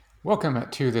Welcome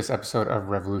to this episode of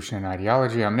Revolution and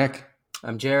Ideology. I'm Nick.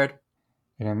 I'm Jared.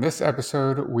 And in this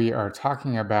episode, we are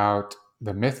talking about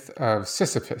The Myth of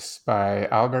Sisyphus by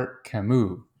Albert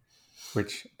Camus,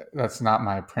 which that's not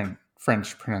my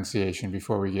French pronunciation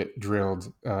before we get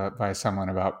drilled by someone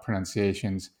about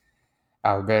pronunciations.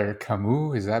 Albert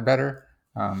Camus, is that better?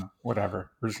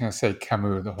 Whatever. We're just going to say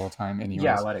Camus the whole time anyways.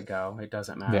 Yeah, let it go. It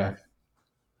doesn't matter.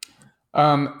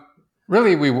 Yeah.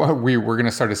 Really, we were going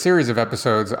to start a series of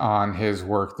episodes on his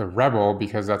work, The Rebel,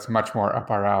 because that's much more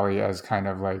up our alley as kind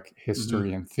of like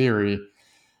history and theory.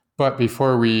 But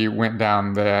before we went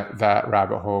down that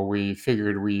rabbit hole, we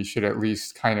figured we should at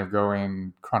least kind of go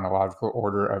in chronological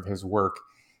order of his work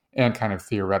and kind of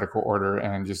theoretical order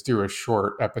and just do a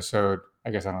short episode.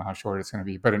 I guess I don't know how short it's going to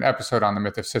be, but an episode on the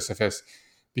myth of Sisyphus,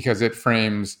 because it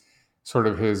frames sort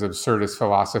of his absurdist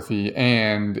philosophy,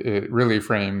 and it really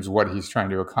frames what he's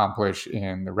trying to accomplish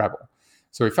in The Rebel.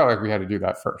 So we felt like we had to do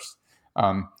that first.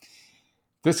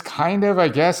 This kind of, I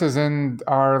guess, is in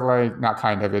our, not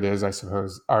kind of, it is, I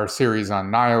suppose, our series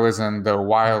on nihilism, though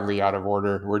wildly out of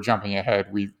order. We're jumping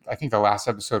ahead. I think the last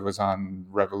episode was on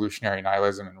revolutionary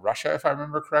nihilism in Russia, if I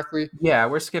remember correctly. Yeah,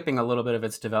 we're skipping a little bit of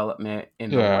its development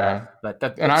in the West.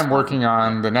 But and I'm working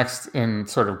on the next, in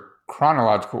sort of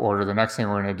chronological order, the next thing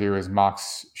we're going to do is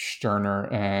Max Stirner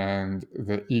and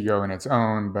the ego in its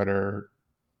own, better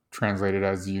translated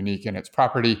as unique in its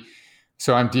property.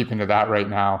 So I'm deep into that right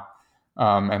now.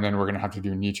 And then we're going to have to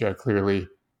do Nietzsche clearly.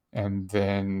 And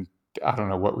then I don't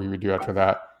know what we would do after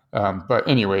that. But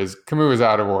anyways, Camus is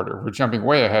out of order. We're jumping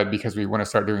way ahead because we want to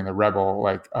start doing The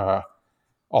Rebel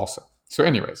also. So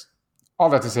anyways, all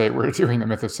that to say, we're doing the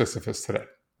myth of Sisyphus today.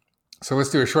 So let's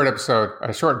do a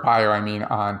short bio,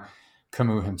 on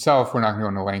Camus himself. We're not going to go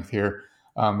into length here,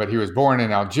 but he was born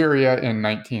in Algeria in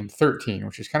 1913,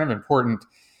 which is kind of important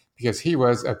because he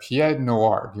was a pied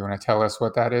noir. Do you want to tell us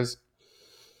what that is?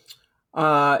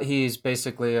 He's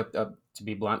basically, to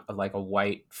be blunt, like a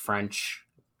white French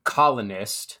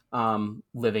colonist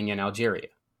living in Algeria.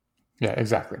 Yeah,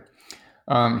 exactly.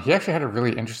 He actually had a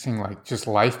really interesting just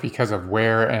life because of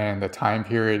where and the time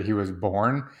period he was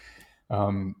born.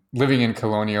 Living in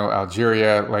colonial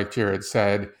Algeria, like Jared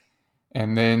said,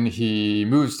 and then he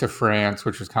moves to France,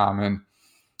 which was common.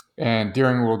 And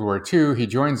during World War II, he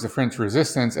joins the French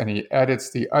resistance and he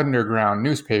edits the underground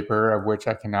newspaper, of which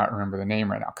I cannot remember the name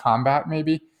right now. Combat,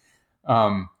 maybe?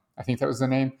 I think that was the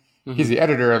name. Mm-hmm. He's the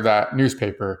editor of that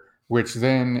newspaper, which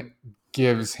then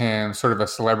gives him sort of a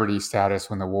celebrity status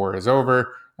when the war is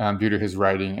over, due to his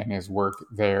writing and his work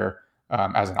there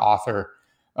as an author.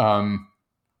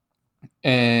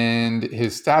 And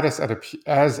his status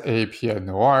as a pied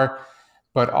noir,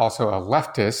 but also a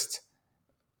leftist,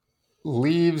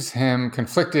 leaves him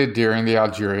conflicted during the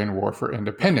Algerian War for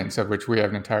Independence, of which we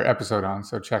have an entire episode on,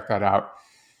 so check that out.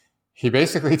 He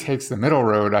basically takes the middle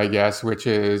road, I guess, which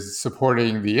is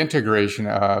supporting the integration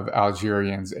of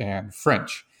Algerians and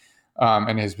French.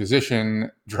 And his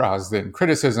position draws then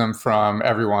criticism from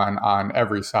everyone on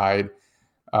every side.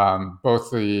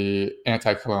 Both the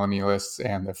anti-colonialists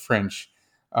and the French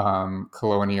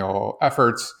colonial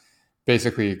efforts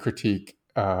basically critique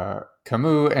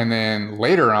Camus, and then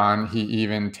later on he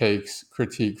even takes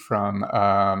critique from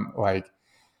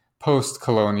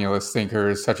post-colonialist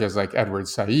thinkers such as Edward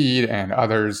Said and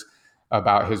others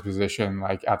about his position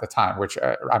at the time, which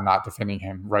I'm not defending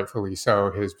him, rightfully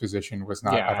so. His position was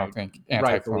not, I don't think,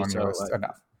 anti-colonialist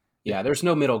enough. Yeah, there's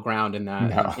no middle ground in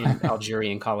that in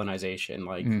Algerian colonization.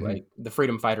 The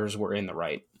freedom fighters were in the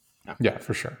right. Yeah,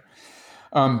 for sure.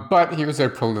 But he was a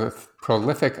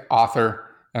prolific author,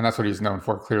 and that's what he's known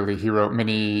for. Clearly, he wrote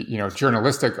many,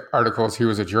 journalistic articles. He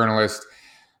was a journalist,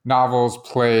 novels,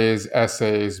 plays,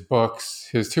 essays, books.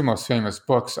 His two most famous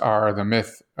books are The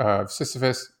Myth of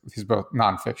Sisyphus. He's both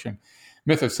nonfiction.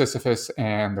 Myth of Sisyphus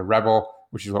and The Rebel,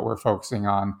 which is what we're focusing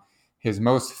on. His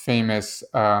most famous,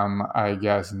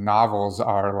 novels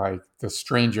are The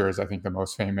Stranger is, I think, the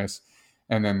most famous.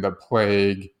 And then The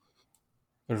Plague.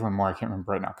 There's one more I can't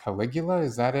remember right now. Caligula,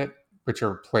 is that it? Which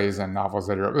are plays and novels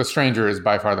that are... The Stranger is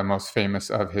by far the most famous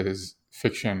of his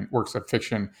works of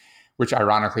fiction, which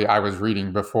ironically I was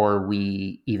reading before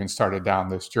we even started down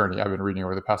this journey. I've been reading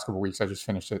over the past couple of weeks. I just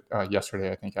finished it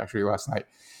yesterday, I think, actually last night.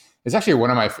 It's actually one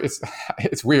of my...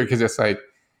 It's weird because it's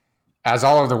as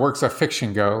all of the works of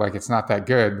fiction go, it's not that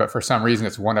good, but for some reason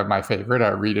it's one of my favorite. I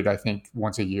read it, I think,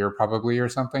 once a year probably or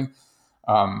something.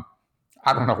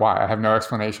 I don't know why. I have no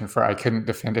explanation for it. I couldn't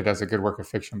defend it as a good work of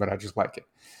fiction, but I just like it.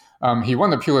 He won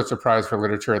the Pulitzer Prize for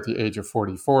Literature at the age of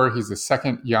 44. He's the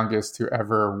second youngest to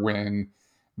ever win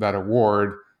that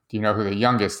award, Do you know who the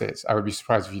youngest is? I would be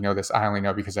surprised if you know this. I only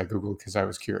know because I Googled because I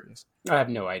was curious. I have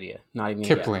no idea. Not even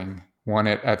Kipling won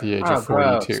it at the age Oh, of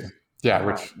 42. gross. Yeah, God,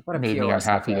 which what a made me POS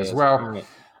unhappy that as is. well. All right.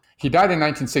 He died in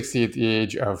 1960 at the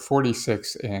age of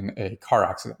 46 in a car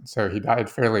accident. So he died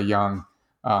fairly young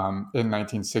in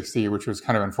 1960, which was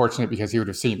kind of unfortunate because he would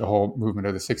have seen the whole movement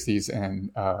of the 60s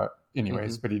and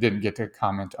anyways, but he didn't get to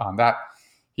comment on that.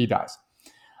 He dies.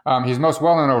 He's most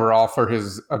well known overall for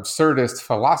his absurdist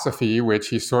philosophy, which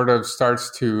he sort of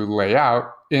starts to lay out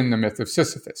in The Myth of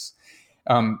Sisyphus.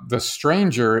 The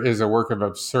Stranger is a work of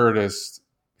absurdist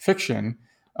fiction,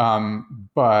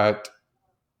 but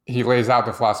he lays out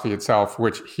the philosophy itself,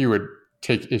 which he would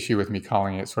take issue with me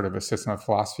calling it sort of a system of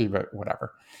philosophy, but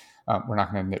whatever. We're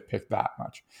not going to nitpick that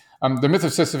much. The Myth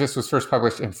of Sisyphus was first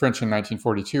published in French in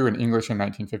 1942 and English in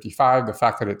 1955. The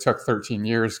fact that it took 13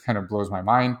 years kind of blows my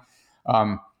mind.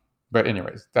 But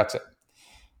anyways, that's it.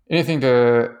 Anything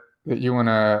that you want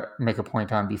to make a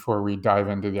point on before we dive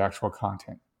into the actual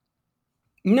content?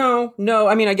 No.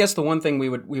 I mean, I guess the one thing we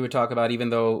would talk about, even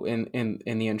though in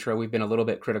the intro we've been a little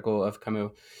bit critical of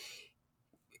Camus,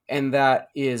 and that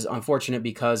is unfortunate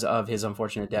because of his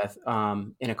unfortunate death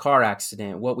in a car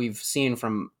accident. What we've seen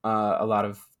from a lot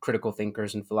of critical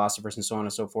thinkers and philosophers and so on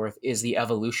and so forth is the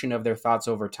evolution of their thoughts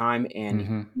over time,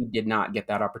 and he did not get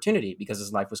that opportunity because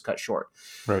his life was cut short.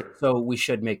 Right. So we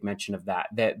should make mention of that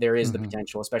there is the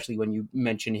potential, especially when you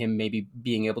mention him maybe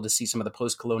being able to see some of the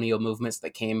post-colonial movements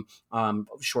that came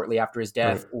shortly after his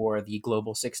death, or the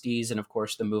global 60s, and of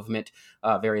course the movement,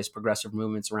 various progressive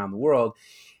movements around the world.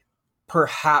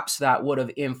 Perhaps that would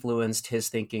have influenced his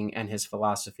thinking and his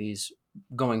philosophies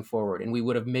going forward. And we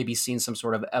would have maybe seen some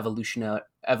sort of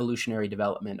evolutionary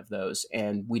development of those.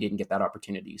 And we didn't get that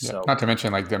opportunity. Yeah. So, not to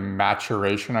mention like the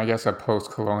maturation, I guess, of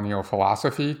post-colonial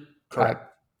philosophy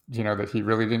that he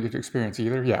really didn't get to experience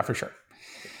either. Yeah, for sure.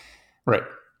 Right.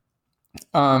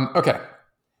 Okay.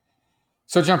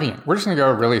 So jumping in, we're just going to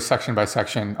go really section by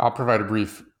section. I'll provide a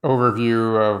brief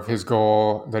overview of his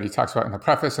goal that he talks about in the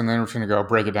preface, and then we're going to go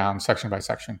break it down section by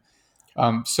section.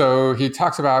 So he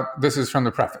talks about, this is from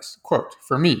the preface, quote,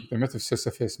 "For me, the myth of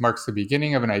Sisyphus marks the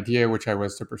beginning of an idea which I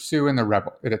was to pursue in The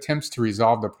Rebel. It attempts to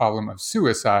resolve the problem of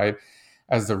suicide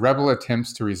as the rebel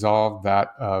attempts to resolve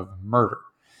that of murder."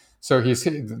 So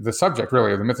the subject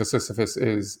really of the myth of Sisyphus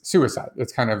is suicide.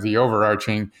 It's kind of the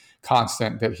overarching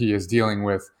constant that he is dealing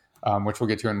with, which we'll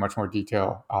get to in much more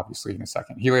detail, obviously, in a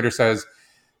second. He later says,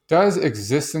 "Does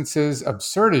existence's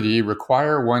absurdity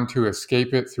require one to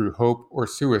escape it through hope or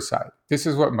suicide? This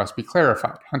is what must be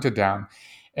clarified, hunted down,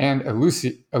 and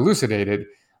elucidated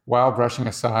while brushing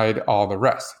aside all the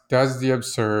rest. Does the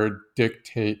absurd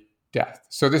dictate death?"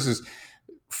 So this is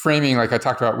framing, like I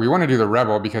talked about, we want to do The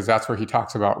Rebel because that's where he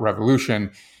talks about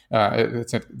revolution.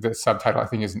 The subtitle, I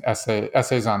think, is an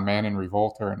Essays on Man in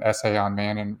Revolt, or an essay on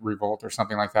man in revolt, or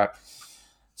something like that.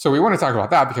 So we want to talk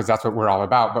about that because that's what we're all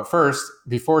about. But first,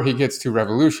 before he gets to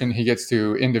revolution, he gets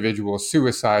to individual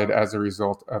suicide as a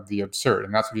result of the absurd.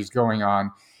 And that's what he's going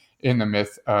on in The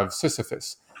Myth of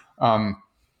Sisyphus.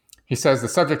 He says the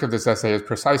subject of this essay is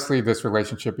precisely this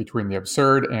relationship between the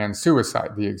absurd and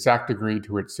suicide, the exact degree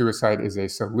to which suicide is a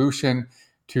solution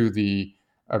to the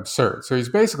absurd. So he's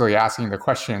basically asking the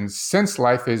question, since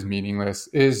life is meaningless,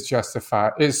 is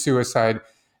suicide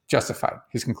justified?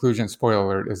 His conclusion, spoiler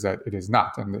alert, is that it is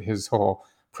not. And his whole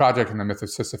project in The Myth of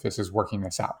Sisyphus is working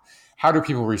this out. How do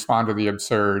people respond to the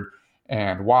absurd,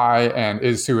 and why? And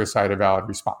is suicide a valid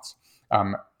response?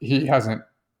 He hasn't,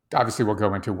 obviously we'll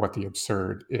go into what the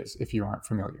absurd is if you aren't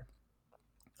familiar.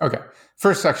 Okay,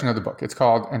 first section of the book, it's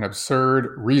called An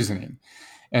Absurd Reasoning.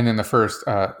 And then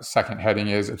the second heading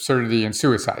is absurdity and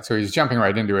suicide. So he's jumping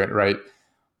right into it, right?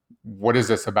 What is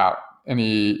this about? And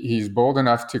he's bold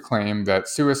enough to claim that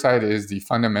suicide is the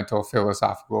fundamental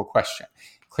philosophical question.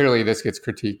 Clearly, this gets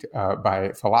critiqued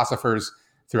by philosophers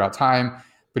throughout time,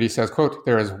 but he says, quote,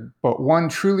 "There is but one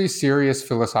truly serious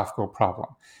philosophical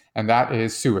problem, and that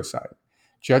is suicide.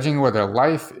 Judging whether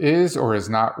life is or is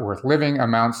not worth living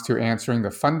amounts to answering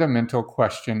the fundamental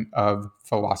question of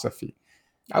philosophy."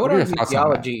 I would argue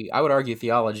theology. I would argue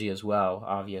theology as well,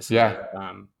 obviously.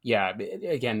 Yeah.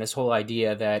 Again, this whole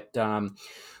idea that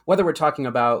whether we're talking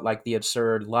about like the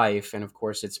absurd life, and of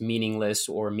course it's meaningless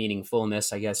or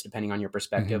meaningfulness, I guess, depending on your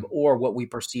perspective, or what we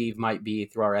perceive might be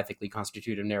through our ethically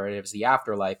constituted narratives, the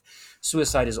afterlife,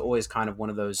 suicide is always kind of one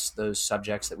of those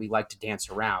subjects that we like to dance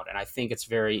around. And I think it's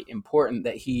very important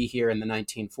that he here in the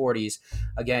 1940s,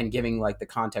 again, giving like the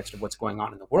context of what's going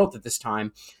on in the world at this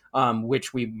time,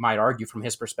 which we might argue from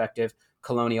his perspective,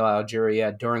 colonial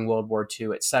Algeria during World War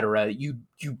II, et cetera, you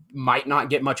might not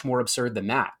get much more absurd than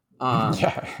that.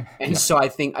 Yeah. And Yeah. so I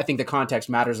think the context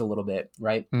matters a little bit,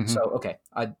 right? Hmm. So okay,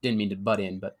 I didn't mean to butt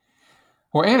in, but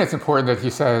Well, and it's important that he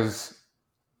says,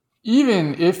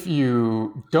 even if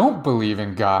you don't believe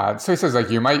in God, so he says,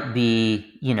 like, you might be,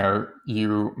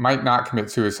 you might not commit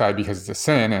suicide because it's a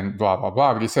sin and blah, blah,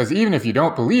 blah. But he says, even if you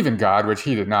don't believe in God, which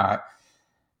he did not,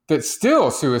 that still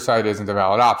suicide isn't a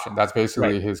valid option. That's right,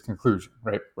 basically his conclusion,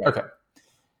 right? right. Okay.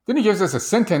 Then he gives us a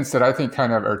sentence that I think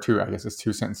kind of, or two, I guess it's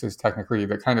two sentences technically,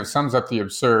 that kind of sums up the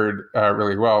absurd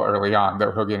really well early on,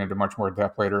 though he'll get into much more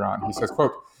depth later on. He says,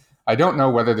 quote, I don't know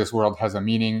whether this world has a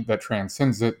meaning that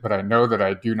transcends it, but I know that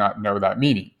I do not know that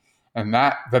meaning, and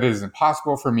that it is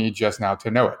impossible for me just now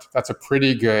to know it. That's a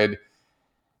pretty good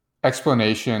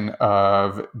explanation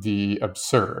of the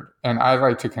absurd. And I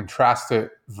like to contrast it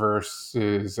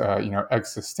versus,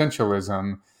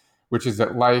 existentialism, which is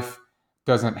that life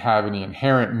doesn't have any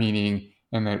inherent meaning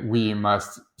and that we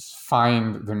must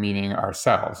find the meaning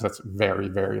ourselves. That's very,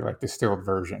 very like distilled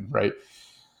version, right?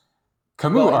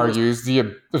 Camus argues the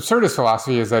absurdist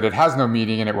philosophy is that it has no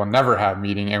meaning and it will never have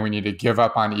meaning, and we need to give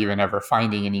up on even ever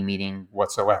finding any meaning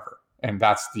whatsoever. And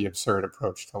that's the absurd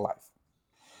approach to life.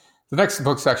 The next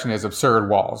book section is Absurd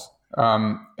Walls.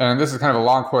 And this is kind of a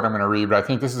long quote I'm going to read, but I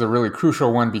think this is a really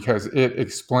crucial one because it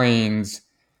explains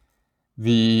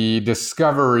the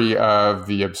discovery of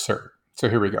the absurd. So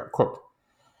here we go. Quote,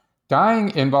 dying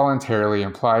involuntarily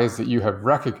implies that you have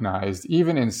recognized,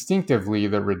 even instinctively,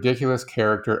 the ridiculous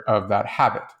character of that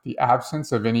habit, the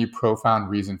absence of any profound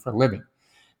reason for living,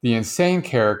 the insane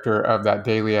character of that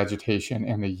daily agitation,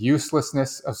 and the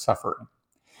uselessness of suffering.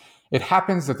 It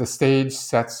happens that the stage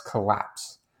sets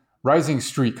collapse. Rising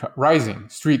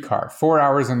streetcar, 4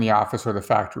 hours in the office or the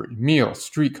factory. Meal,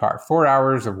 streetcar, 4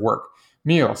 hours of work.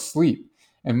 Meal, sleep.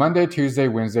 And Monday, Tuesday,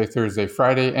 Wednesday, Thursday,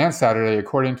 Friday, and Saturday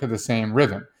according to the same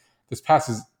rhythm. This path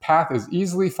is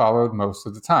easily followed most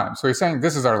of the time. So he's saying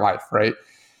this is our life, right?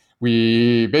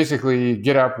 We basically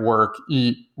get up, work,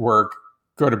 eat, work,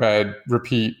 go to bed,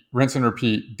 repeat, rinse and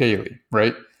repeat daily,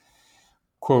 right?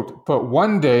 Quote, but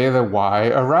one day the why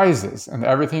arises and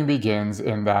everything begins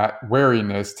in that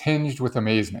wariness tinged with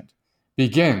amazement.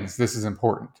 Begins, this is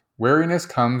important. Wariness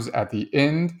comes at the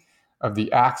end of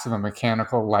the acts of a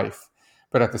mechanical life,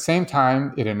 but at the same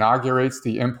time, it inaugurates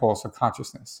the impulse of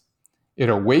consciousness. It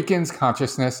awakens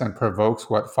consciousness and provokes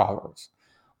what follows.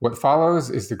 What follows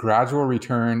is the gradual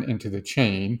return into the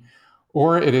chain,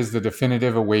 or it is the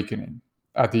definitive awakening.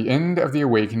 At the end of the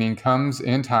awakening comes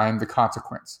in time the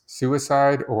consequence,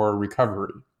 suicide or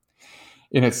recovery.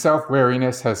 In itself,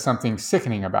 wariness has something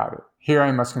sickening about it. Here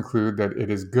I must conclude that it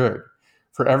is good,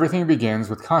 for everything begins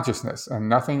with consciousness, and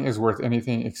nothing is worth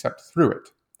anything except through it.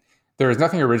 There is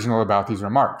nothing original about these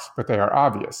remarks, but they are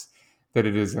obvious, that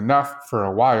it is enough for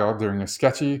a while during a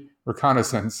sketchy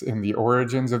reconnaissance in the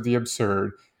origins of the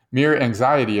absurd. Mere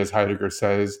anxiety, as Heidegger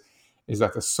says, is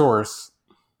at the source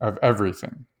of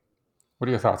everything. What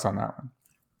are your thoughts on that one?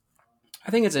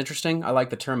 I think it's interesting. I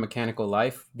like the term mechanical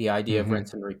life, the idea of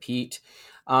rinse and repeat.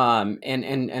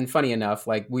 And funny enough,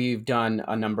 like we've done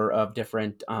a number of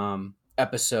different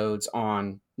episodes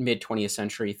on mid 20th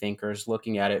century thinkers,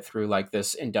 looking at it through like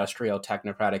this industrial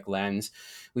technocratic lens.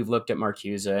 We've looked at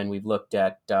Marcuse and we've looked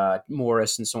at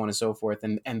Morris and so on and so forth,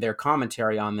 and their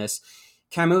commentary on this.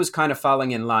 Camus kind of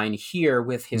falling in line here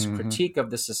with his critique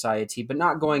of the society, but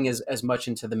not going as much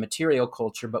into the material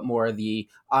culture, but more the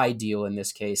ideal in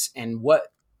this case, and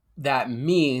what that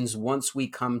means once we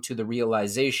come to the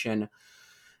realization,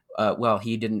 well,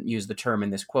 he didn't use the term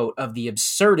in this quote, of the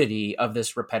absurdity of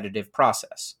this repetitive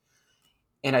process.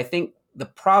 And I think the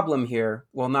problem here,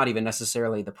 well, not even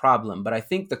necessarily the problem, but I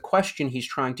think the question he's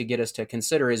trying to get us to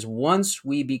consider is once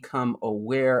we become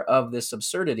aware of this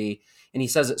absurdity, and he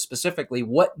says it specifically,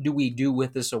 what do we do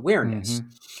with this awareness?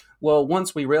 Well,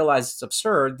 once we realize it's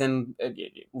absurd, then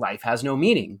life has no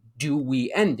meaning. Do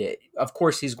we end it? Of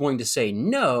course, he's going to say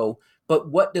no, but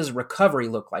what does recovery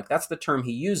look like? That's the term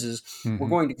he uses. We're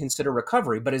going to consider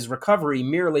recovery, but is recovery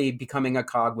merely becoming a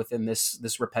cog within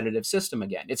this repetitive system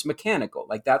again? It's mechanical.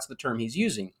 Like that's the term he's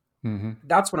using.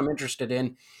 That's what I'm interested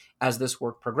in as this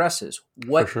work progresses.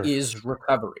 What is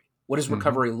recovery? What does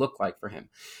recovery look like for him?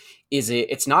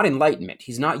 It's not enlightenment.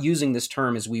 He's not using this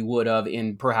term as we would have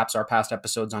in perhaps our past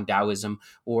episodes on Taoism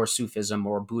or Sufism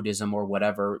or Buddhism or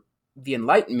whatever. The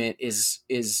Enlightenment is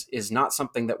not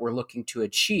something that we're looking to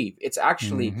achieve. It's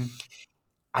actually,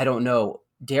 I don't know,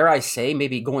 dare I say,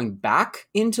 maybe going back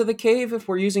into the cave if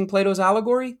we're using Plato's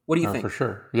allegory? What do you think? For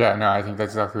sure. Yeah, no, I think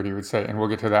that's exactly what he would say. And we'll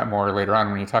get to that more later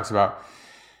on when he talks about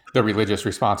the religious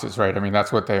responses, right? I mean,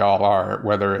 that's what they all are,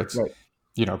 whether it's,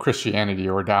 Christianity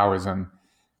or Taoism,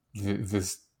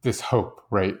 this hope,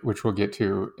 right? Which we'll get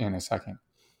to in a second.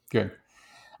 Good.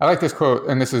 I like this quote,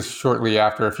 and this is shortly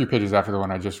after, a few pages after the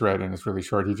one I just read, and it's really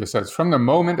short. He just says, "From the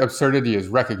moment absurdity is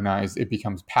recognized, it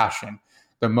becomes passion,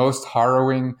 the most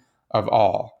harrowing of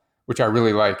all," which I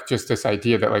really like, just this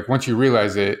idea that like once you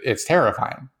realize it, it's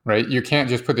terrifying, right? You can't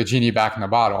just put the genie back in the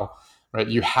bottle, right?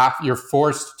 You're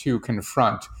forced to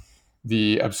confront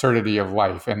the absurdity of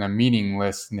life and the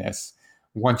meaninglessness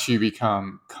once you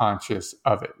become conscious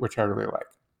of it, which I really like.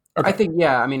 Okay. I think,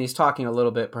 yeah, I mean, he's talking a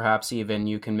little bit, perhaps even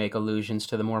you can make allusions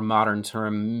to the more modern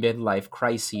term midlife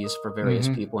crises for various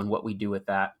people and what we do with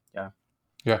that. Yeah.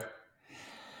 Yeah.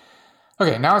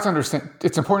 Okay, now it's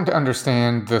important to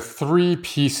understand the three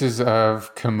pieces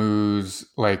of Camus'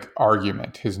 like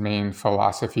argument, his main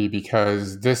philosophy,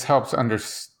 because this helps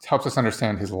us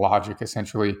understand his logic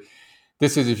essentially.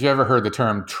 This is, if you ever heard the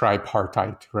term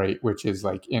tripartite, right? Which is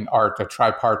like in art, a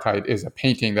tripartite is a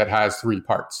painting that has three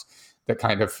parts that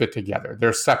kind of fit together.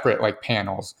 They're separate like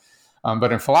panels.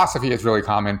 But in philosophy, it's really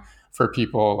common for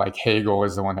people like Hegel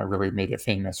is the one that really made it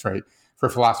famous, right? For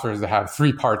philosophers to have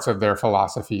three parts of their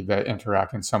philosophy that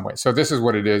interact in some way. So this is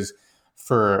what it is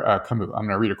for Camus. I'm going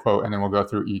to read a quote and then we'll go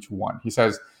through each one. He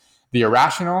says, "The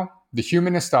irrational, the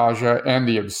human nostalgia, and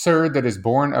the absurd that is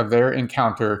born of their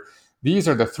encounter, these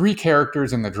are the three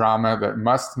characters in the drama that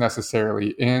must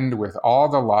necessarily end with all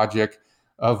the logic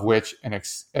of which an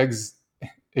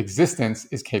existence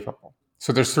is capable."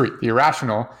 So there's three: the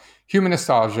irrational, human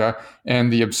nostalgia,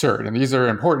 and the absurd. And these are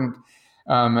important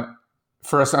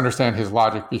for us to understand his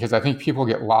logic, because I think people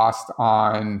get lost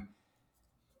on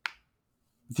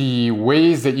the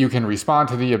ways that you can respond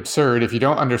to the absurd. If you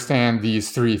don't understand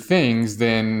these three things,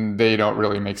 then they don't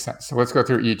really make sense. So let's go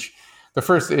through each. The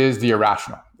first is the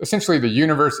irrational. Essentially, the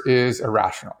universe is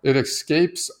irrational. It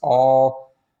escapes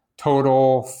all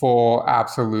total, full,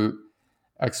 absolute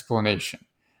explanation,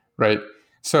 right?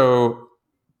 So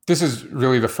this is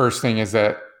really the first thing, is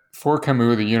that for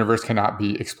Camus, the universe cannot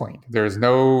be explained. There is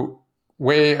no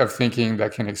way of thinking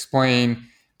that can explain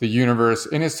the universe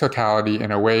in its totality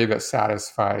in a way that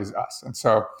satisfies us. And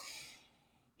so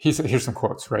he said, here's some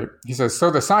quotes, right? He says,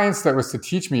 "So the science that was to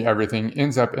teach me everything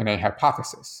ends up in a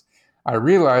hypothesis. I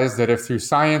realize that if through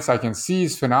science I can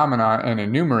seize phenomena and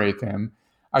enumerate them,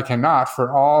 I cannot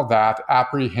for all that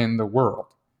apprehend the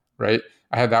world," right?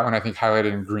 I had that one, I think,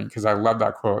 highlighted in green because I love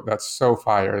that quote. That's so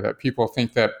fire, that people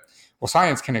think that, well,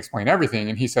 science can explain everything.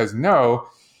 And he says, no,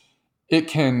 it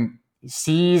can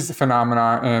seize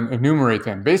phenomena and enumerate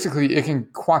them. Basically, it can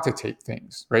quantitate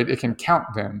things, right? It can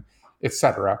count them,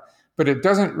 etc. But it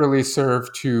doesn't really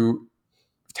serve to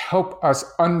help us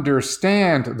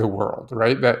understand the world,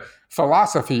 right? That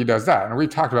philosophy does that. And we've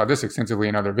talked about this extensively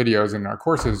in other videos in our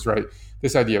courses, right?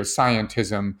 This idea of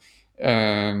scientism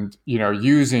and,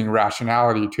 using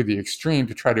rationality to the extreme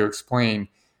to try to explain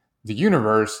the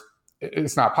universe,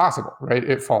 it's not possible, right?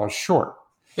 It falls short.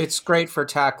 It's great for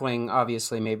tackling,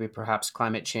 obviously, maybe perhaps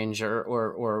climate change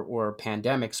or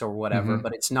pandemics or whatever,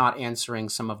 but it's not answering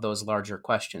some of those larger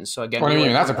questions. So again, well,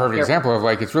 that's a perfect example of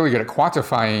like, it's really good at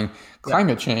quantifying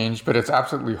climate change, but it's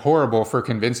absolutely horrible for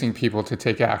convincing people to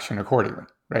take action accordingly,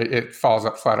 right? It falls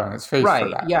up flat on its face. Right. For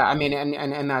that. Yeah. I mean,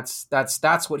 and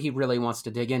that's what he really wants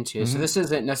to dig into. So this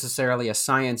isn't necessarily a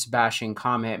science bashing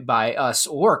comment by us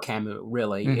or Camus,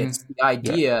 really. It's the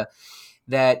idea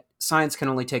that science can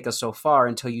only take us so far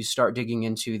until you start digging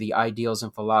into the ideals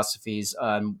and philosophies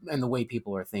and the way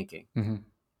people are thinking,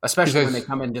 especially when they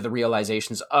come into the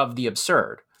realizations of the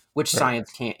absurd, which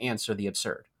science can't answer the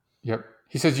absurd. Yep.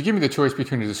 He says, "You give me the choice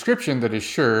between a description that is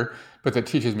sure, but that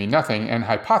teaches me nothing, and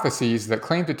hypotheses that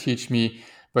claim to teach me,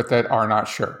 but that are not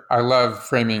sure." I love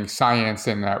framing science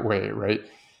in that way, right?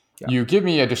 Yeah. You give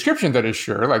me a description that is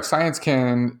sure, like science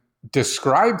can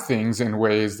describe things in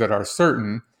ways that are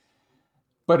certain,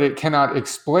 but it cannot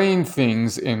explain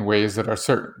things in ways that are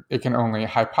certain. It can only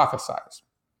hypothesize.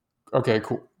 Okay,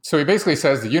 cool. So he basically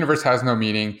says the universe has no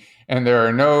meaning, and there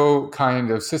are no kind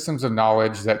of systems of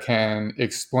knowledge that can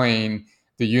explain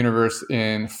the universe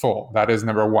in full. That is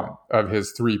number one of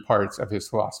his three parts of his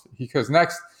philosophy. He goes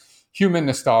next, human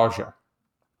nostalgia,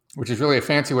 which is really a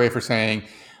fancy way for saying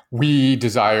we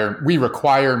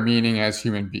require meaning as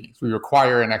human beings. We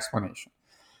require an explanation.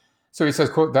 So he says,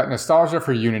 quote, "That nostalgia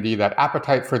for unity, that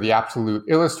appetite for the absolute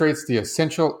illustrates the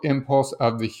essential impulse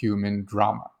of the human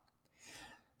drama.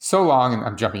 So long," and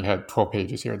I'm jumping ahead 12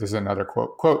 pages here. This is another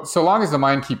quote. Quote, "So long as the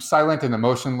mind keeps silent in the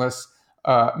motionless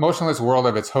world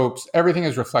of its hopes, everything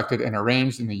is reflected and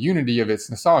arranged in the unity of its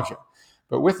nostalgia.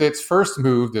 But with its first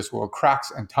move, this world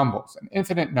cracks and tumbles. An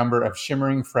infinite number of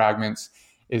shimmering fragments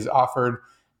is offered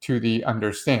to the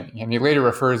understanding." And he later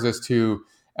refers this to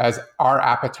as our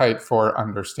appetite for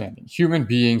understanding, human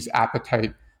beings'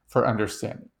 appetite for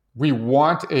understanding. We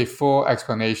want a full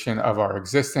explanation of our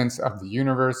existence, of the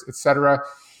universe, etc.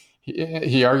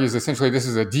 He argues essentially this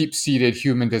is a deep-seated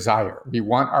human desire. We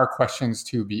want our questions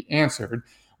to be answered.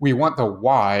 We want the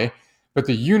why, but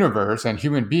the universe and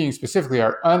human beings specifically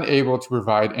are unable to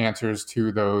provide answers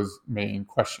to those main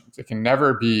questions. It can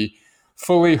never be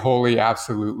fully, wholly,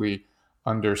 absolutely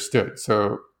understood.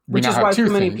 So which is why so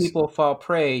many people fall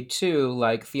prey to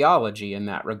like theology in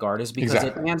that regard, is because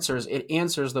it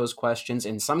answers those questions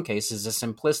in some cases as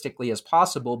simplistically as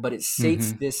possible, but it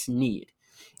states this need.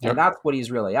 And that's what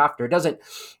he's really after.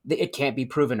 It can't be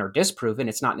proven or disproven.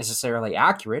 It's not necessarily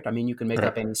accurate. I mean, you can make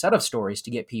up any set of stories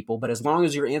to get people, but as long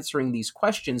as you're answering these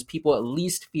questions, people at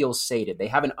least feel sated. They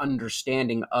have an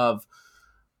understanding of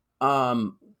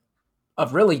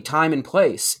really time and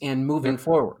place and moving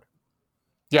forward.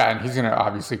 Yeah, and he's going to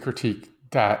obviously critique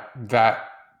that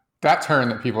turn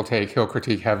that people take. He'll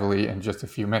critique heavily in just a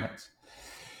few minutes.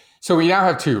 So we now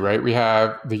have two, right? We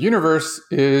have the universe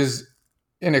is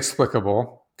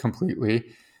inexplicable completely,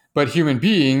 but human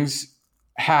beings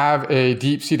have a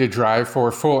deep-seated drive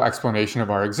for full explanation of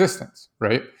our existence,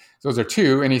 right? Those are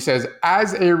two. And he says,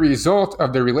 as a result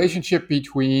of the relationship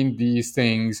between these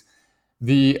things,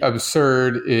 the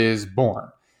absurd is born.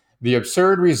 The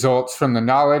absurd results from the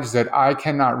knowledge that I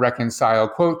cannot reconcile,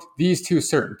 quote, these two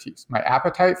certainties, my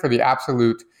appetite for the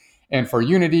absolute and for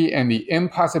unity, and the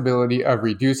impossibility of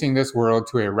reducing this world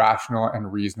to a rational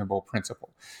and reasonable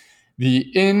principle.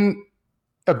 The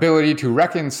inability to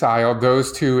reconcile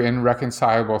those two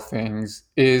irreconcilable things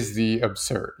is the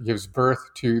absurd, gives birth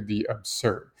to the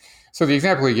absurd. So the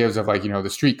example he gives of the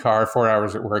streetcar, 4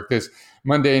 hours at work, this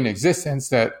mundane existence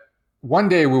that one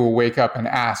day we will wake up and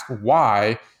ask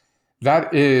why,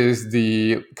 that is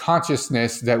the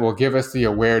consciousness that will give us the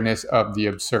awareness of the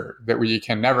absurd, that we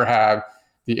can never have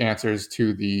the answers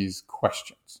to these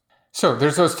questions. So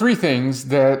there's those three things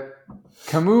that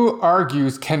Camus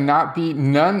argues cannot be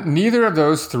none of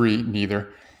those three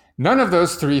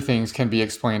things can be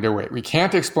explained away. We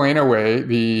can't explain away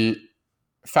the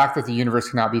fact that the universe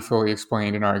cannot be fully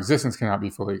explained and our existence cannot be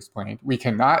fully explained. We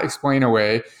cannot explain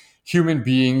away human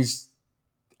beings'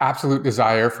 absolute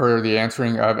desire for the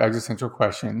answering of existential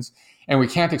questions. And we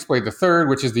can't explain the third,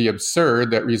 which is the absurd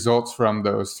that results from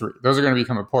those three. Those are going to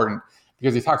become important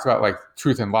because he talks about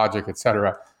truth and logic,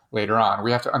 etc. later on.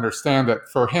 We have to understand that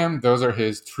for him, those are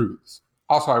his truths.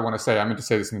 Also, I meant to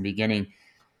say this in the beginning,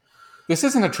 this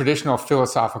isn't a traditional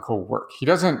philosophical work. He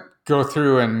doesn't go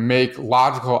through and make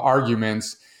logical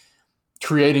arguments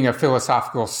creating a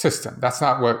philosophical system. That's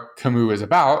not what Camus is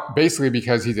about, basically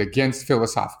because he's against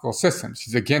philosophical systems.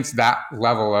 He's against that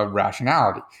level of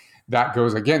rationality. That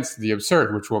goes against the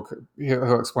absurd, which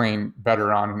he'll explain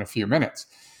better on in a few minutes.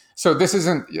 So this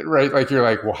isn't, right,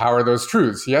 you're well, how are those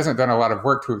truths? He hasn't done a lot of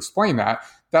work to explain that.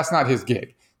 That's not his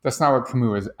gig. That's not what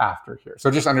Camus is after here.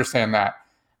 So just understand that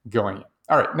going in.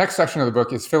 All right, next section of the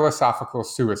book is philosophical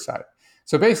suicide.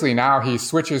 So basically now he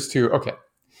switches to, okay,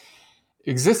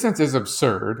 existence is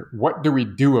absurd. What do we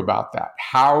do about that?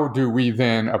 How do we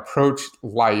then approach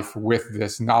life with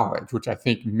this knowledge? Which I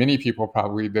think many people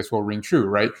probably, this will ring true,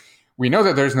 right? We know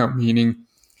that there's no meaning.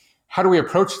 How do we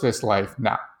approach this life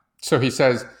now? So he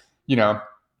says,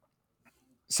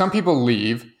 some people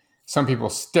leave, some people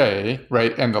stay,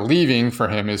 right? And the leaving for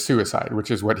him is suicide,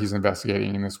 which is what he's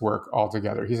investigating in this work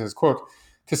altogether. He says, quote,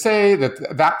 to say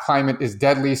that climate is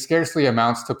deadly scarcely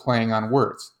amounts to playing on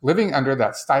words. Living under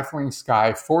that stifling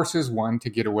sky forces one to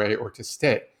get away or to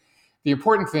stay. The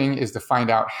important thing is to find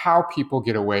out how people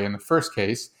get away in the first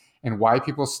case and why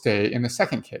people stay in the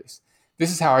second case.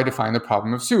 This is how I define the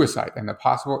problem of suicide and the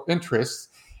possible interests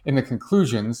in the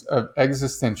conclusions of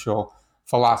existential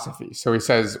philosophy. So he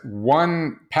says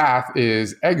one path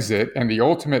is exit and the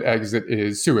ultimate exit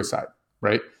is suicide,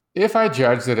 right? If I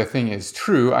judge that a thing is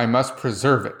true, I must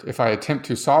preserve it. If I attempt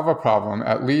to solve a problem,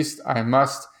 at least I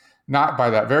must not by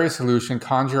that very solution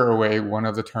conjure away one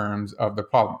of the terms of the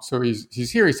problem. So he's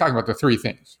talking about the three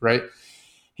things, right?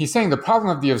 He's saying the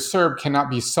problem of the absurd cannot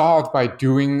be solved by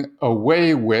doing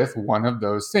away with one of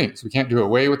those things. We can't do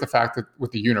away with the fact that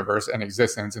with the universe and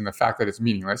existence and the fact that it's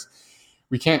meaningless.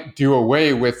 We can't do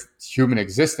away with human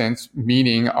existence,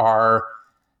 meaning our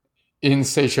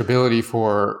insatiability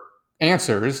for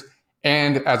answers.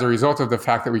 And as a result of the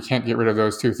fact that we can't get rid of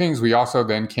those two things, we also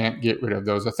then can't get rid of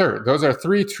those a third. Those are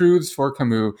three truths for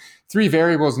Camus, three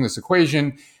variables in this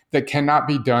equation that cannot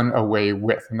be done away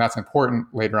with. And that's important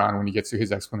later on when he gets to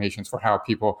his explanations for how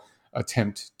people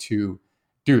attempt to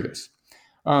do this.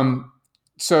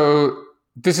 So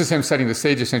this is him setting the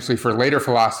stage essentially for later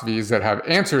philosophies that have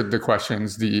answered the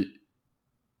questions, the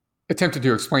attempted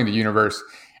to explain the universe,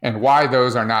 and why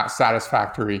those are not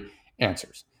satisfactory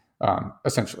answers.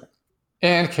 essentially.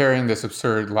 And carrying this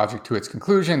absurd logic to its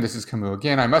conclusion, this is Camus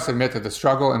again, I must admit that the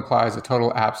struggle implies a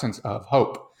total absence of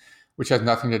hope, which has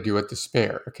nothing to do with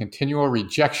despair, a continual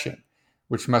rejection,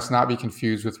 which must not be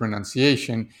confused with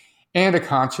renunciation, and a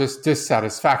conscious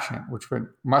dissatisfaction, which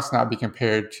must not be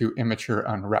compared to immature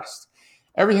unrest.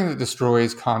 Everything that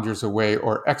destroys conjures away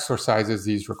or exorcises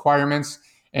these requirements,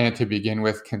 and to begin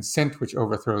with, consent, which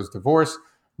overthrows divorce,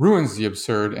 ruins the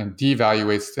absurd, and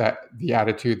devaluates the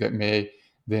attitude that may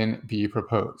then be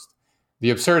proposed. The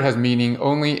absurd has meaning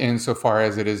only insofar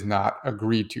as it is not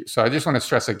agreed to. So I just want to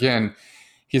stress again,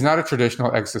 he's not a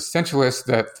traditional existentialist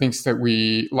that thinks that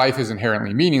life is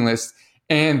inherently meaningless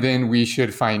and then we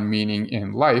should find meaning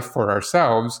in life for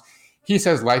ourselves. He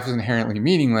says life is inherently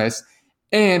meaningless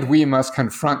and we must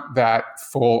confront that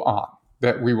full on,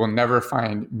 that we will never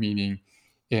find meaning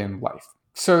in life.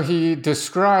 So he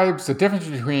describes the difference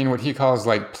between what he calls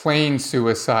like plain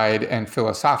suicide and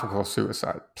philosophical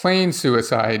suicide. Plain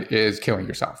suicide is killing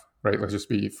yourself, right? Let's just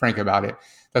be frank about it.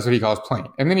 That's what he calls plain.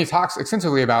 And then he talks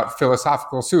extensively about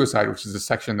philosophical suicide, which is the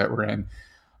section that we're in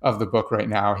of the book right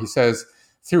now. He says,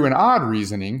 through an odd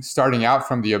reasoning, starting out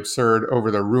from the absurd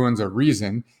over the ruins of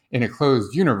reason in a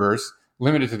closed universe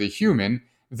limited to the human,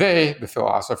 they, the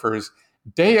philosophers,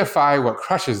 deify what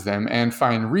crushes them and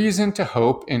find reason to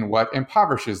hope in what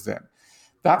impoverishes them.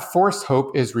 That forced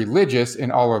hope is religious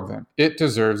in all of them. It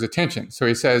deserves attention. So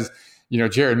he says,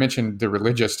 Jared mentioned the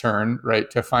religious turn, right,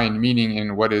 to find meaning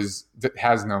in what that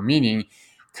has no meaning.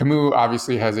 Camus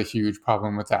obviously has a huge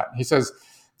problem with that. He says,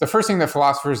 the first thing that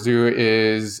philosophers do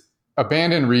is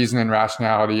abandon reason and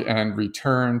rationality and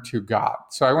return to God.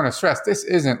 So I want to stress, this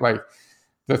isn't like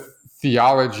the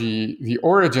theology, the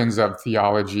origins of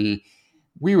theology.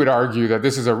 We would argue that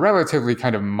this is a relatively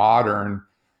kind of modern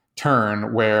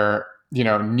turn where,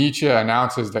 Nietzsche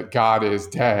announces that God is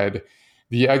dead.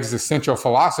 The existential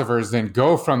philosophers then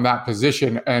go from that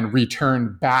position and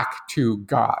return back to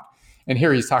God. And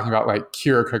here he's talking about like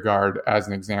Kierkegaard as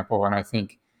an example. And I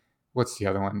think, what's the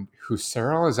other one?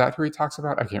 Husserl, is that who he talks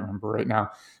about? I can't remember right now.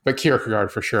 But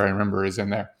Kierkegaard for sure, I remember, is in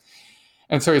there.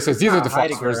 And so he says, these are the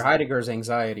philosophers. Heidegger's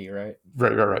anxiety, right?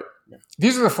 Right. Yeah.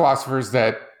 These are the philosophers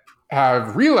that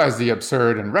have realized the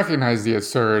absurd and recognized the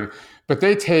absurd, but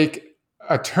they take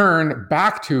a turn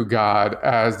back to God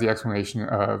as the explanation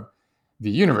of the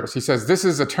universe. He says this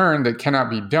is a turn that cannot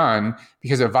be done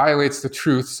because it violates the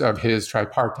truths of his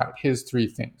tripartite, his three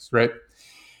things, right?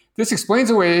 This explains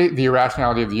away the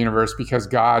irrationality of the universe because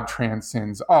God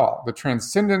transcends all. The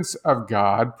transcendence of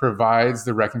God provides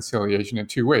the reconciliation in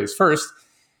two ways. First,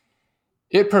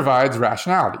 it provides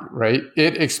rationality, right?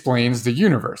 It explains the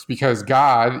universe because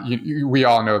God, we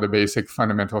all know the basic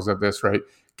fundamentals of this, right?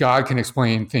 God can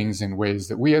explain things in ways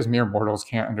that we as mere mortals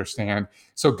can't understand.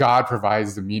 So God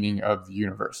provides the meaning of the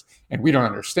universe. And we don't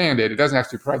understand it. It doesn't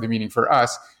actually provide the meaning for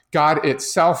us. God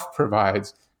itself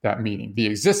provides that meaning. The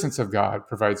existence of God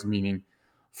provides meaning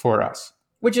for us.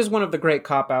 Which is one of the great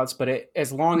cop-outs, but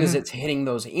as long as it's hitting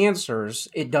those answers,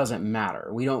 it doesn't matter.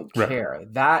 We don't care.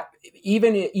 Right. That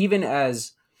even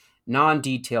as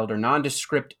non-detailed or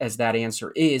nondescript as that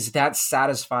answer is, that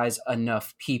satisfies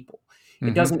enough people.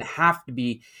 It doesn't have to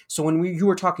be. So when you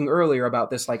were talking earlier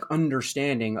about this like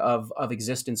understanding of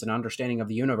existence and understanding of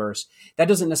the universe, that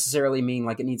doesn't necessarily mean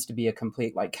like it needs to be a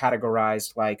complete like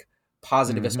categorized like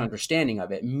positivist understanding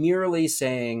of it. Merely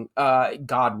saying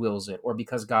God wills it, or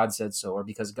because God said so, or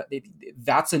because God,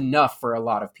 that's enough for a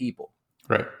lot of people.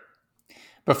 Right.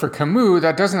 But for Camus,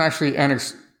 that doesn't actually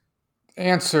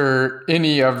answer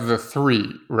any of the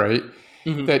three, right?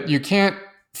 That you can't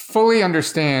fully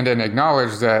understand and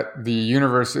acknowledge that the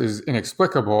universe is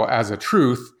inexplicable as a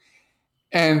truth,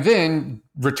 and then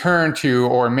return to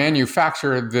or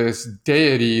manufacture this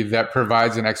deity that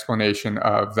provides an explanation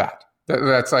of that.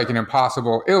 That's like an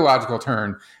impossible, illogical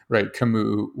turn, right?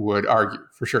 Camus would argue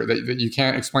for sure that you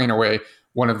can't explain away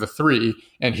one of the three.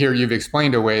 And here you've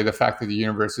explained away the fact that the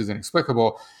universe is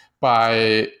inexplicable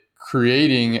by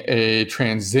creating a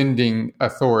transcending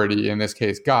authority, in this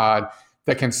case, God,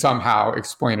 that can somehow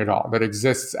explain it all, that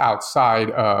exists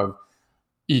outside of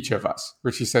each of us,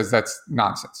 which he says that's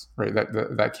nonsense, right?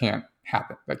 That can't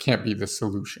happen. That can't be the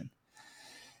solution.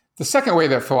 The second way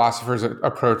that philosophers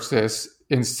approach this,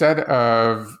 instead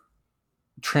of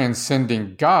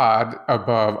transcending God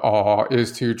above all,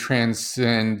 is to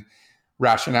transcend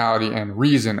rationality and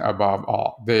reason above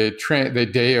all. They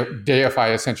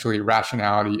deify essentially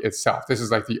rationality itself. This is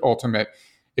like the ultimate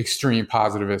extreme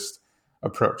positivist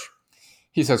approach.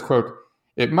 He says, quote,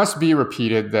 "It must be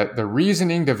repeated that the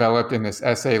reasoning developed in this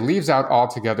essay leaves out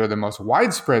altogether the most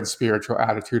widespread spiritual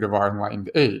attitude of our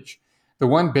enlightened age, the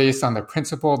one based on the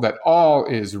principle that all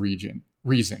is region,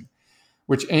 reason,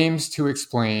 which aims to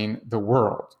explain the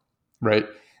world, right?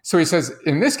 So he says,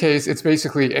 in this case, it's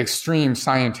basically extreme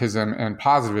scientism and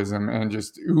positivism and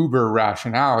just uber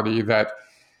rationality that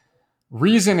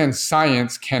reason and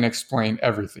science can explain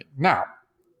everything. Now,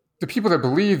 the people that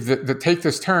believe that take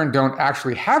this turn don't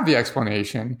actually have the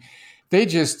explanation. They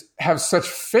just have such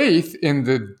faith in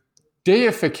the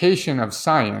deification of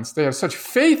science. They have such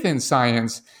faith in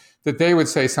science that they would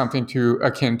say something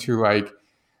akin to like,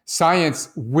 science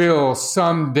will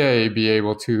someday be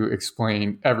able to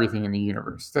explain everything in the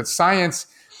universe. That science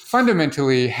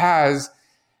fundamentally has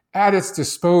at its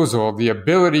disposal the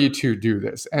ability to do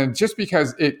this. And just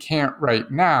because it can't right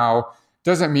now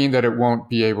doesn't mean that it won't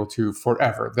be able to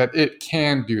forever, that it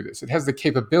can do this. It has the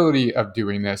capability of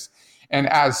doing this. And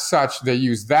as such, they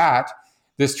use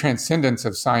this transcendence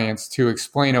of science to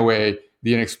explain away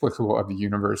the inexplicable of the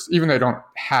universe, even though they don't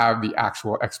have the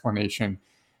actual explanation,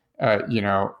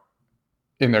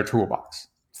 in their toolbox.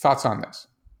 Thoughts on this?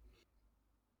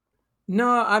 No,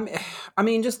 I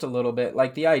mean, just a little bit.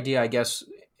 Like the idea, I guess,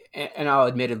 and I'll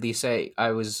admittedly say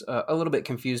I was a little bit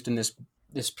confused in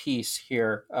this piece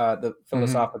here, the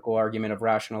philosophical argument of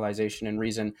rationalization and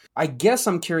reason. I guess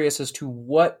I'm curious as to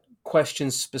what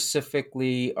questions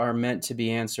specifically are meant to be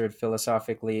answered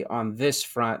philosophically on this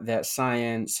front that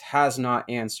science has not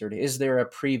answered. Is there a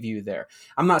preview there?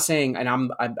 I'm not saying, and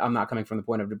I'm not coming from the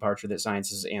point of departure that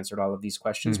science has answered all of these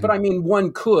questions, but I mean,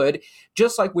 one could,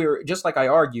 just like I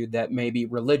argued that maybe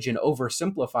religion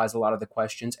oversimplifies a lot of the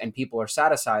questions and people are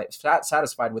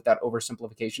satisfied with that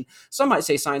oversimplification. Some might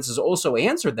say science has also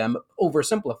answered them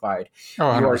oversimplified. Oh,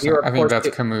 100%. I think that's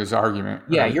Camus' argument.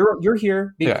 Right? Yeah, you're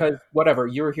here because whatever,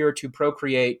 you're here to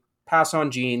procreate, pass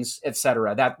on genes,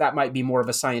 etc. That might be more of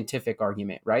a scientific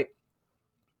argument, right?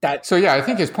 I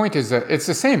think his point is that it's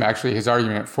the same, actually. His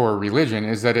argument for religion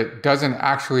is that it doesn't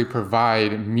actually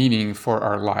provide meaning for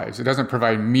our lives. It doesn't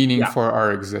provide meaning for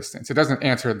our existence. It doesn't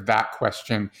answer that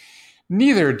question.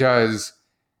 Neither does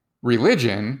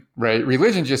religion, right?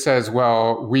 Religion just says,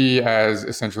 well, we as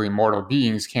essentially mortal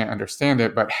beings can't understand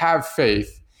it, but have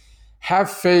faith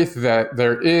that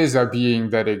there is a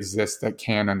being that exists that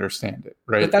can understand it,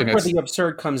 right? But that's where the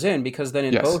absurd comes in, because then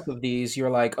in both of these, you're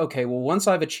like, okay, well, once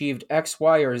I've achieved X,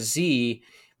 Y, or Z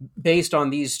based on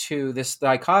these two, this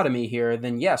dichotomy here,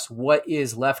 then yes, what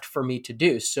is left for me to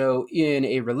do? So in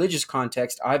a religious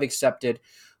context, I've accepted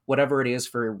whatever it is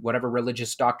for whatever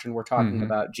religious doctrine we're talking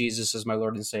about. Jesus is my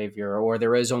Lord and Savior, or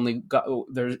there is only God,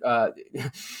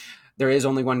 there is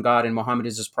only one God and Muhammad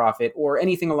is his prophet, or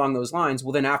anything along those lines.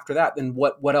 Well, then after that, then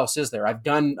what else is there? I've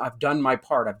done my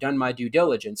part. I've done my due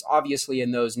diligence. Obviously,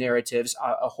 in those narratives,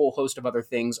 a whole host of other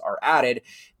things are added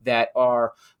that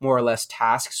are more or less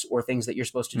tasks or things that you're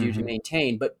supposed to do to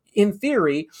maintain. But in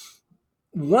theory,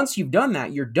 once you've done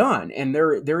that, you're done, and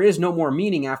there is no more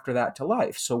meaning after that to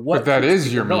life. So what? But that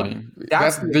is your meaning.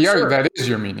 That is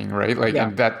your meaning, right? Like,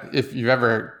 and that if you've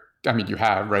ever, I mean, you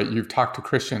have, right? You've talked to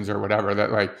Christians or whatever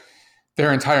that like.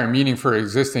 Their entire meaning for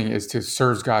existing is to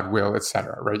serve God's will,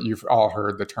 etc. Right? You've all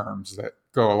heard the terms that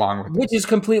go along with it. Which is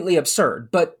completely absurd.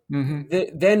 But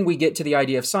then we get to the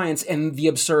idea of science and the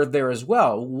absurd there as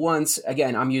well. Once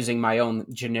again, I'm using my own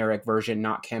generic version,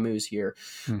 not Camus here.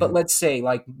 But let's say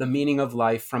like the meaning of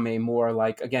life from a more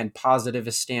like, again,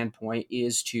 positivist standpoint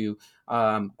is to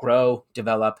grow,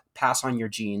 develop, pass on your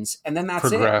genes, and then that's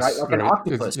progress, it, right? Like an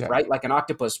octopus, right? Like an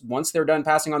octopus, once they're done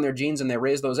passing on their genes and they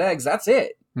raise those eggs, that's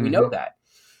it. We know that.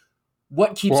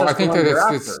 What keeps us going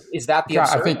thereafter? Is that the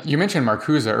absurd? I think you mentioned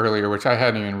Marcuse earlier, which I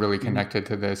hadn't even really connected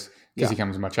to this because he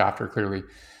comes much after, clearly.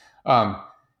 But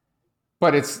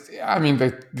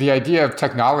the idea of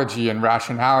technology and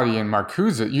rationality and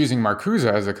Marcuse, using Marcuse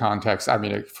as a context, I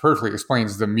mean, it perfectly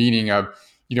explains the meaning of,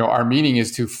 our meaning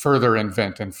is to further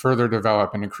invent and further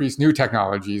develop and increase new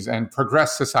technologies and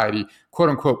progress society, quote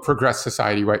unquote, progress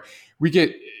society, right? We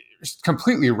get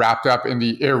completely wrapped up in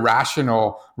the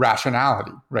irrational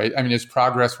rationality, right? I mean, it's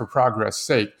progress for progress'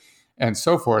 sake and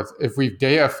so forth. If we've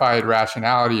deified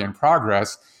rationality and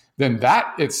progress, then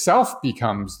that itself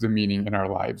becomes the meaning in our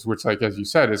lives, which, like, as you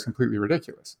said, is completely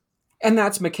ridiculous. And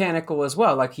that's mechanical as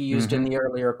well, like he used in the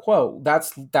earlier quote.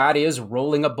 That is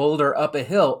rolling a boulder up a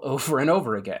hill over and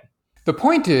over again. The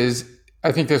point is,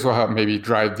 I think this will help maybe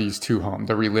drive these two home,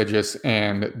 the religious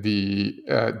and the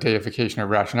deification of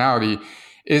rationality,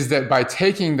 is that by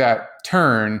taking that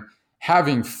turn,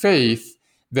 having faith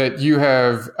that you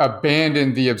have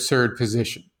abandoned the absurd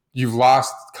position. You've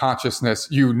lost consciousness.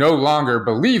 You no longer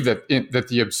believe that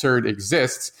the absurd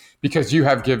exists because you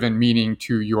have given meaning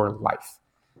to your life,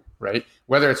 right?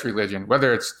 Whether it's religion,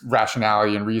 whether it's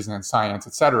rationality and reason and science,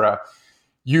 etc.,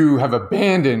 you have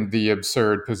abandoned the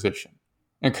absurd position.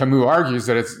 And Camus argues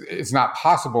that it's not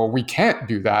possible. We can't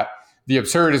do that. The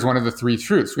absurd is one of the three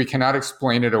truths. We cannot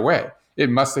explain it away. It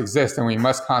must exist, and we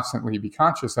must constantly be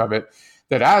conscious of it.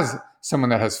 That as someone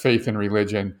that has faith in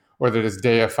religion, or that has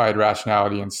deified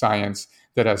rationality and science,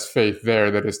 that has faith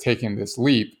there, that has taken this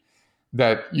leap,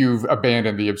 that you've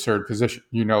abandoned the absurd position.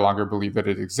 You no longer believe that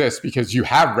it exists because you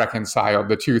have reconciled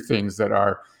the two things that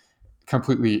are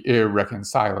completely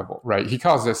irreconcilable, right? He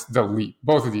calls this the leap,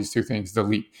 both of these two things, the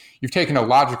leap. You've taken a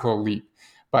logical leap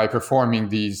by performing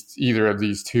either of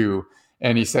these two.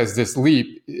 And he says this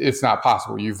leap, it's not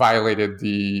possible. You violated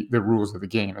the rules of the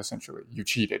game, essentially. You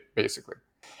cheated, basically.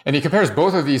 And he compares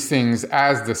both of these things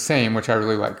as the same, which I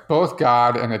really like. Both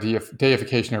God and the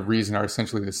deification of reason are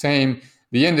essentially the same.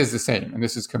 The end is the same. And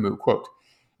this is Camus, quote,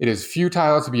 "It is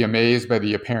futile to be amazed by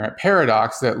the apparent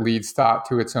paradox that leads thought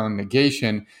to its own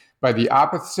negation by the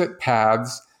opposite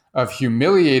paths of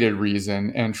humiliated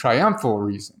reason and triumphal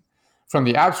reason. From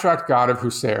the abstract God of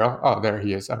Husserl," oh, there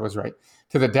he is, I was right,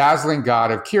 "to the dazzling God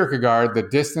of Kierkegaard, the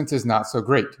distance is not so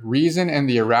great. Reason and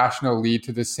the irrational lead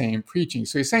to the same preaching."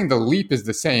 So he's saying the leap is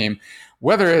the same,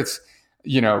 whether it's,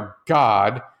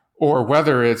 God, or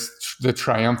whether it's the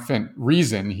triumphant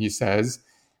reason, he says,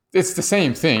 it's the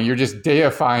same thing. You're just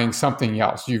deifying something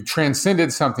else. You've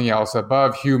transcended something else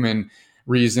above human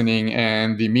reasoning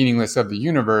and the meaningless of the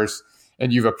universe,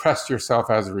 and you've oppressed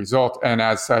yourself as a result. And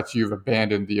as such, you've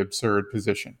abandoned the absurd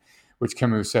position, which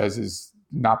Camus says is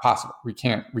not possible. We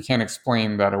can't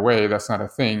explain that away. That's not a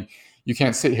thing. You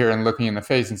can't sit here and look me in the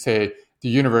face and say the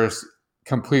universe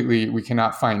completely, we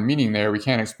cannot find meaning there. We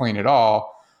can't explain it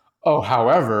all. Oh,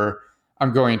 however,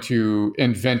 I'm going to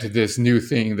invent this new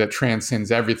thing that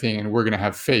transcends everything, and we're going to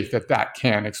have faith that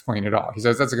can explain it all. He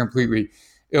says that's a completely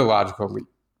illogical leap.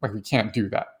 Like, we can't do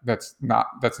that. That's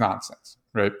nonsense,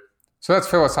 right? So that's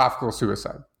philosophical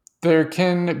suicide. There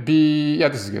can be,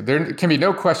 this is good. There can be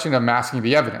no question of masking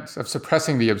the evidence, of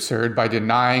suppressing the absurd by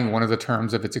denying one of the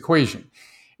terms of its equation.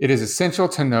 It is essential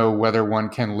to know whether one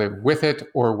can live with it,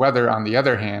 or whether, on the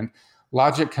other hand,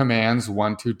 logic commands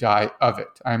one to die of it.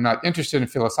 I am not interested in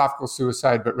philosophical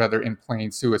suicide, but rather in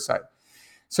plain suicide.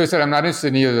 So I said, I'm not interested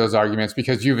in either of those arguments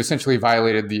because you've essentially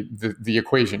violated the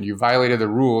equation. You violated the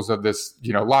rules of this,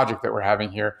 logic that we're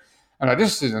having here. I'm not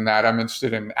interested in that. I'm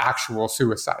interested in actual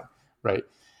suicide, right?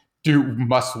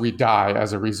 Must we die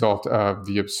as a result of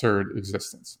the absurd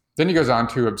existence? Then he goes on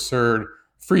to absurd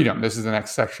freedom. This is the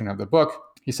next section of the book.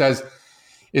 He says,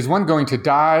 "Is one going to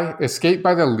die, escape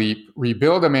by the leap,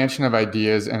 rebuild a mansion of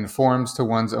ideas and forms to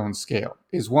one's own scale?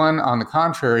 Is one, on the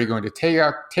contrary, going to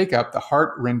take up the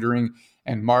heart-rendering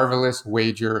and marvelous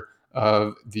wager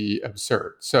of the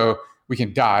absurd?" So we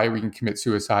can die, we can commit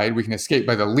suicide, we can escape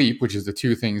by the leap, which is the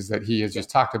two things that he has just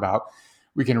talked about.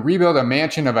 We can rebuild a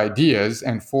mansion of ideas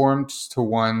and forms to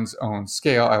one's own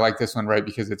scale. I like this one, right?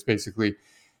 Because it's basically,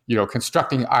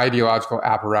 constructing ideological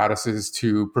apparatuses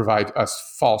to provide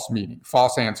us false meaning,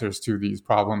 false answers to these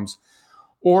problems.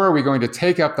 Or are we going to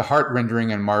take up the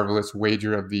heart-rendering and marvelous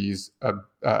wager of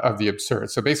of the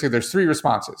absurd? So basically, there's three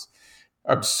responses: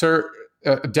 absurd,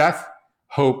 death,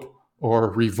 hope, or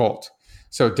revolt.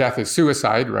 So death is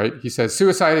suicide, right? He says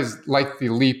suicide is like the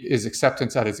leap, is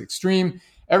acceptance at its extreme.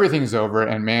 Everything's over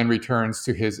and man returns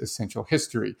to his essential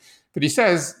history. But he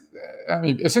says,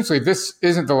 essentially, this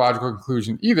isn't the logical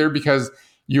conclusion either, because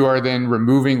you are then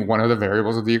removing one of the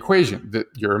variables of the equation. That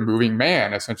you're removing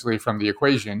man, essentially, from the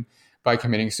equation by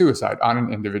committing suicide on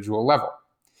an individual level.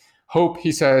 Hope,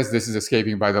 he says, this is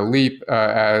escaping by the leap,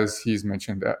 as he's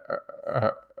mentioned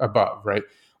above, right?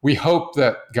 We hope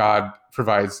that God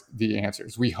provides the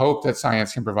answers. We hope that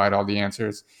science can provide all the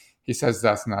answers. He says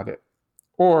that's not it.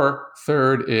 Or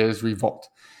third is revolt.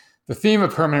 The theme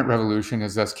of permanent revolution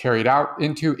is thus carried out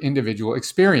into individual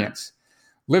experience.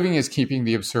 Living is keeping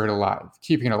the absurd alive.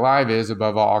 Keeping it alive is,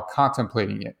 above all,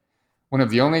 contemplating it. One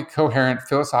of the only coherent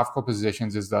philosophical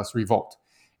positions is thus revolt.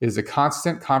 It is a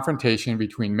constant confrontation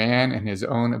between man and his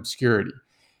own obscurity.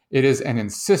 It is an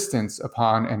insistence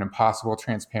upon an impossible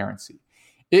transparency.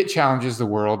 It challenges the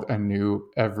world anew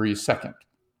every second.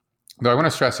 Though I want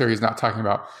to stress here, he's not talking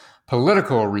about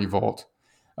political revolt,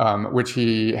 which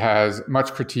he has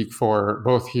much critique for,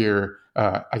 both here,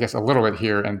 I guess a little bit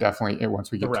here, and definitely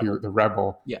once we get to the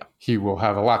rebel, he will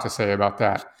have a lot to say about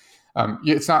that.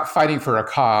 It's not fighting for a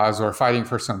cause or fighting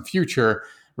for some future,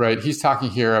 right? He's talking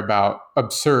here about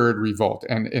absurd revolt.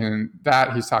 And in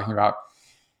that, he's talking about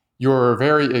your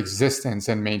very existence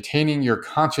and maintaining your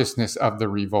consciousness of the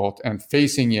revolt and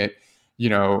facing it,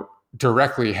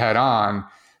 directly head on.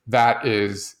 That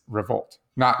is revolt,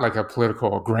 not like a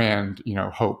political grand,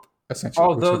 hope essentially,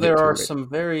 which Although we'll get there to are later. some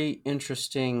very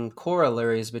interesting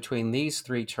corollaries between these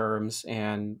three terms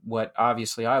and what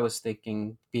obviously I was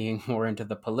thinking, being more into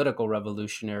the political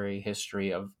revolutionary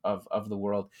history of the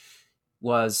world,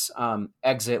 was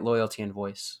exit, loyalty, and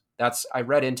voice. I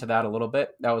read into that a little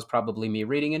bit. That was probably me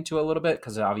reading into a little bit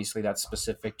because obviously that's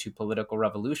specific to political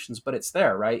revolutions, but it's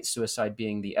there, right? Suicide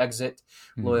being the exit,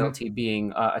 loyalty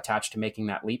being attached to making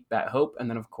that leap, that hope,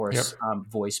 and then of course Yep.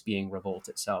 voice being revolt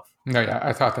itself. No, yeah,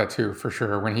 I thought that too, for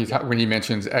sure. When he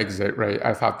mentions exit, right,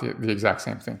 I thought the exact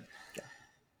same thing.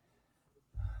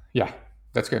 Yeah,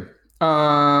 that's good.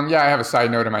 Yeah, I have a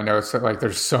side note in my notes that like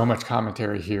there's so much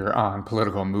commentary here on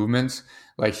political movements.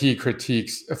 Like he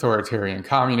critiques authoritarian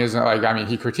communism. Like, I mean,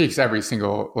 he critiques every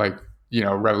single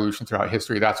revolution throughout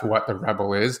history. That's what the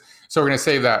rebel is. So we're going to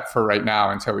save that for right now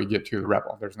until we get to the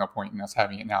rebel. There's no point in us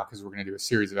having it now because we're going to do a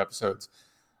series of episodes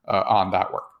on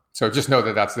that work. So just know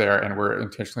that that's there, and we're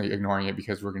intentionally ignoring it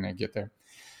because we're going to get there.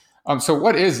 So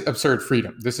what is absurd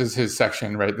freedom? This is his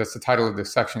section, right? That's the title of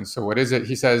this section. So what is it?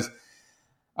 He says,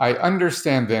 I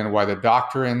understand then why the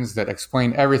doctrines that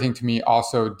explain everything to me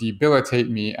also debilitate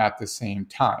me at the same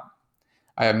time.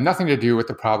 I have nothing to do with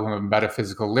the problem of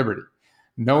metaphysical liberty.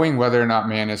 Knowing whether or not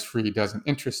man is free doesn't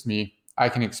interest me. I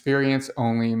can experience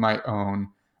only my own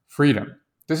freedom.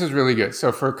 This is really good.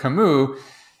 So for Camus,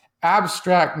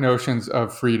 abstract notions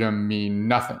of freedom mean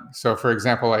nothing. So for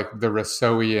example, like the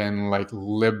Rousseauian, like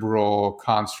liberal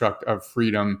construct of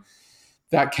freedom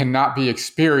that cannot be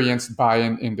experienced by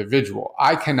an individual.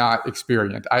 I cannot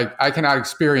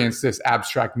experience this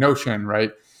abstract notion,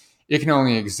 right? It can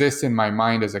only exist in my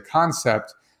mind as a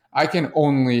concept. I can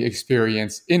only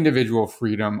experience individual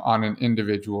freedom on an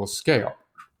individual scale.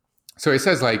 So he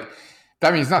says like,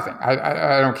 that means nothing.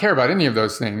 I don't care about any of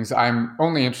those things. I'm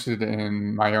only interested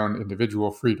in my own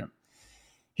individual freedom.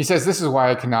 He says, this is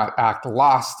why I cannot act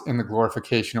lost in the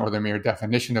glorification or the mere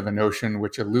definition of a notion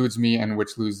which eludes me and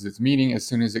which loses its meaning as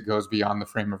soon as it goes beyond the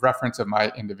frame of reference of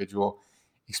my individual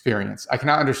experience. I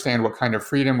cannot understand what kind of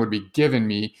freedom would be given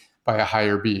me by a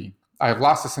higher being. I have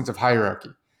lost a sense of hierarchy.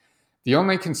 The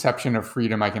only conception of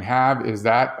freedom I can have is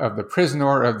that of the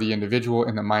prisoner of the individual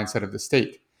in the mindset of the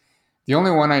state. The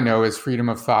only one I know is freedom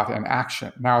of thought and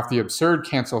action. Now, if the absurd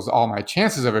cancels all my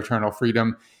chances of eternal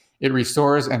freedom, it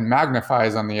restores and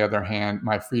magnifies, on the other hand,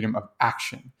 my freedom of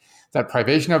action. That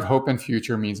privation of hope and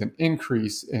future means an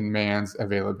increase in man's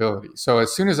availability. So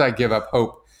as soon as I give up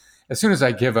hope, as soon as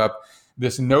I give up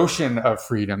this notion of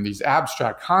freedom, these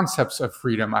abstract concepts of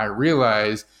freedom, I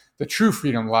realize the true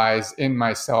freedom lies in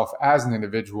myself as an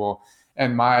individual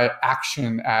and my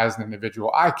action as an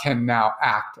individual. I can now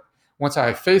act. Once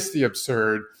I face the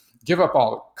absurd, give up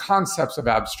all concepts of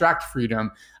abstract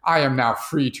freedom, I am now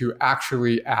free to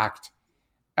actually act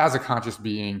as a conscious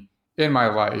being in my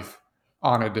life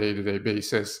on a day-to-day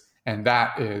basis. And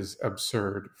that is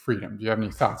absurd freedom. Do you have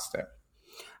any thoughts there?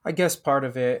 I guess part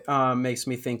of it makes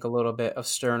me think a little bit of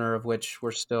Stirner, of which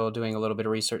we're still doing a little bit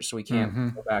of research, so we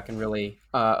can't go back and really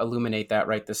illuminate that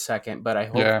right this second. But I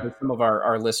hope that some of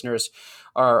our listeners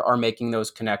are making those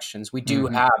connections. We do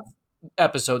have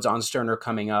episodes on Stirner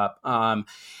coming up.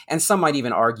 And some might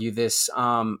even argue this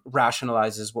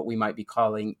rationalizes what we might be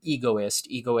calling egoist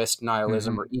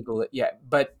nihilism or ego. Yeah.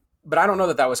 But I don't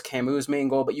know that was Camus' main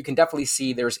goal, but you can definitely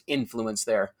see there's influence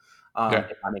there. If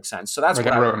that makes sense. So that's what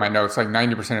I wrote in my notes. Like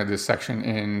 90% of this section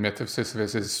in Myth of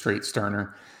Sisyphus is straight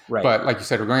Stirner. Right. But like you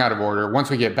said, we're going out of order. Once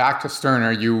we get back to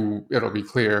Stirner, it'll be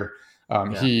clear.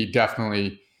 He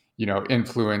definitely,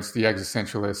 influenced the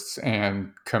existentialists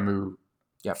and Camus.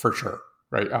 Yeah, for sure.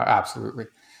 Right. Absolutely.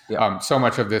 Yeah. So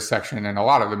much of this section and a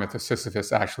lot of the Myth of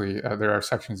Sisyphus, actually, there are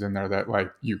sections in there that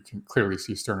like you can clearly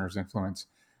see Stirner's influence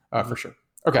for sure.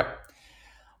 Okay.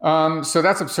 So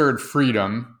that's absurd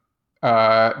freedom.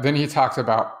 Then he talks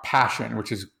about passion,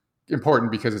 which is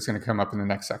important because it's going to come up in the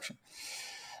next section.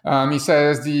 He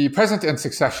says the present and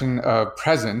succession of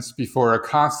presence before a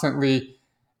constantly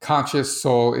conscious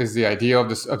soul is the ideal of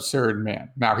this absurd man.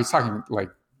 Now he's talking like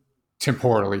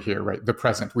temporally here, right? The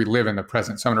present. We live in the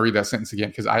present. So I'm going to read that sentence again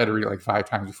because I had to read it like 5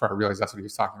 times before I realized that's what he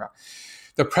was talking about.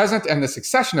 The present and the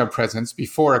succession of presence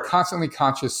before a constantly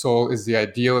conscious soul is the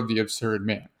ideal of the absurd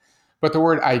man. But the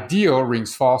word ideal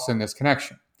rings false in this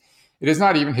connection. It is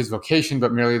not even his vocation,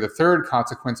 but merely the third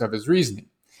consequence of his reasoning.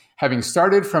 Having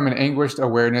started from an anguished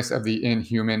awareness of the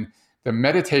inhuman, the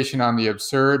meditation on the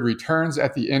absurd returns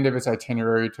at the end of its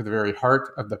itinerary to the very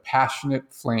heart of the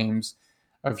passionate flames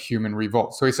of human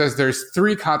revolt. So he says there's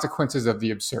 3 consequences of the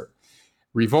absurd: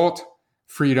 revolt,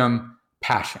 freedom,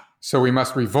 passion. So we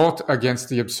must revolt against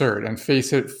the absurd and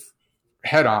face it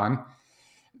head on.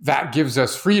 that gives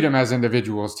us freedom as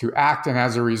individuals to act. And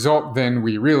as a result, then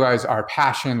we realize our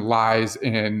passion lies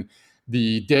in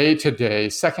the day-to-day,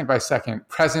 second by second,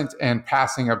 present and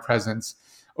passing of presence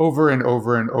over and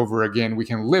over and over again. We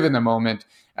can live in the moment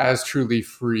as truly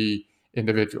free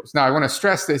individuals. Now, I want to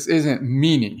stress this isn't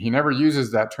meaning. He never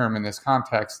uses that term in this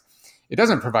context. It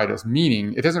doesn't provide us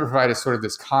meaning. It doesn't provide us sort of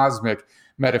this cosmic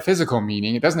metaphysical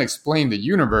meaning. It doesn't explain the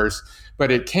universe,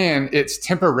 but it's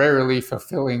temporarily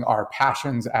fulfilling our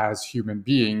passions as human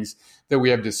beings that we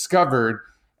have discovered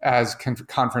as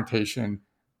confrontation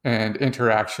and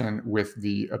interaction with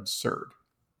the absurd.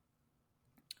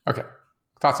 Okay,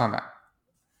 thoughts on that?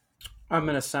 I'm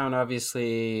going to sound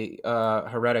obviously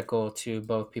heretical to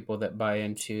both people that buy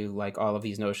into like all of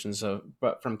these notions of,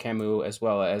 but from Camus as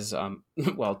well as,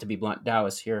 well, to be blunt,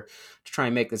 Taoist here to try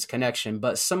and make this connection.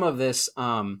 But some of this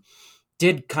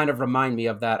did kind of remind me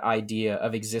of that idea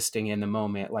of existing in the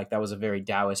moment. Like that was a very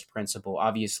Taoist principle,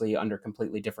 obviously under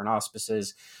completely different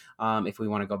auspices. If we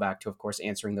want to go back to, of course,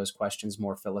 answering those questions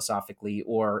more philosophically,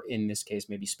 or in this case,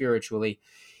 maybe spiritually.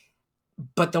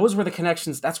 But those were the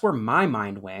connections. That's where my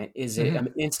mind went.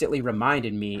 It instantly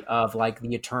reminded me of like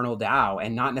the eternal Tao,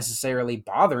 and not necessarily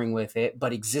bothering with it,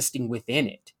 but existing within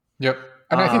it. Yep.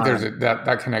 And I think there's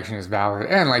that connection is valid.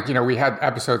 And like, we had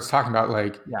episodes talking about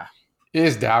like,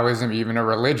 is Taoism even a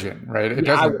religion, right?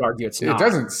 I would argue it's not. It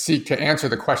doesn't seek to answer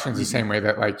the questions the same way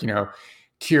that like,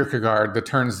 Kierkegaard, the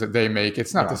turns that they make,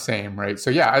 it's not the same, right? So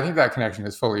yeah, I think that connection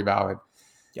is fully valid.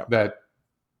 Yep. That,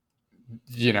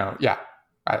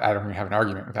 I don't even have an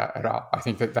argument with that at all. I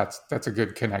think that's a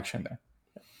good connection there.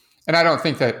 And I don't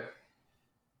think that,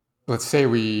 let's say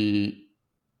we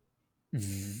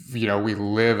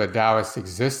live a Taoist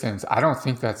existence. I don't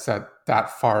think that's that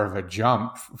far of a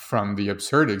jump from the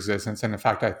absurd existence. And in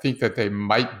fact, I think that they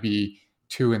might be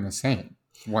two in the same.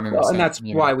 One in the same. And that's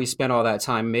why we spent all that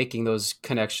time making those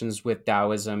connections with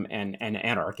Taoism and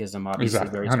anarchism, obviously,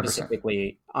 exactly, very 100%.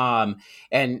 Specifically.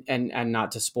 And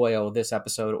not to spoil this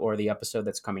episode or the episode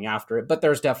that's coming after it, but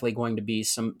there's definitely going to be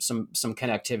some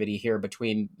connectivity here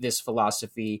between this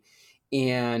philosophy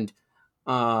and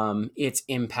its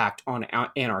impact on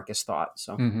anarchist thought.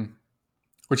 So,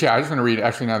 which I just want to read.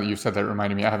 Actually, now that you've said that, it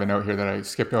reminded me. I have a note here that I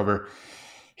skipped over.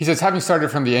 He says, having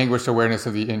started from the anguished awareness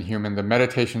of the inhuman, the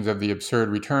meditations of the absurd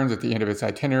returns at the end of its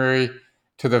itinerary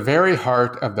to the very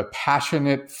heart of the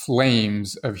passionate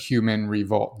flames of human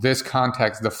revolt. This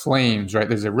context, the flames, right?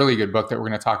 There's a really good book that we're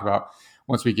going to talk about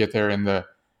once we get there in the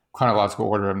chronological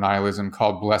order of nihilism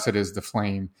called Blessed is the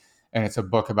Flame. And it's a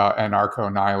book about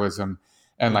anarcho-nihilism.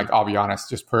 And like, I'll be honest,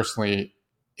 just personally,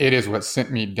 it is what sent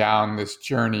me down this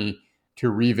journey to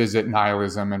revisit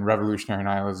nihilism and revolutionary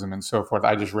nihilism and so forth.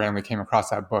 I just randomly came across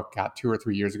that book, 2 or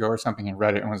 3 years ago or something, and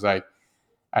read it and was like,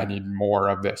 I need more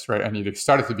of this, right? I need to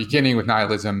start at the beginning with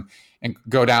nihilism and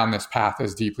go down this path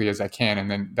as deeply as I can.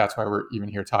 And then that's why we're even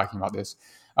here talking about this.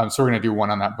 So we're going to do one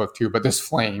on that book too. But this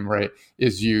flame, right,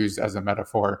 is used as a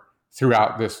metaphor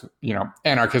throughout this,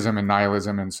 anarchism and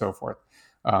nihilism and so forth,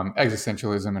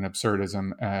 existentialism and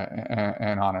absurdism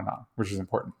and on, which is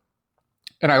important.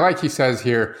 And I like he says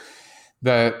here,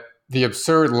 that the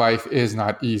absurd life is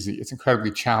not easy. It's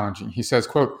incredibly challenging. He says,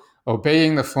 quote,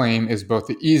 obeying the flame is both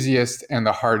the easiest and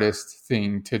the hardest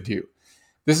thing to do.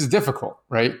 This is difficult,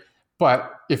 right?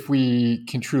 But if we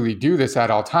can truly do this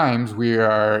at all times, we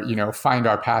are, find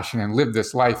our passion and live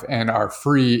this life and are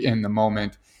free in the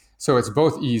moment. So it's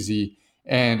both easy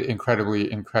and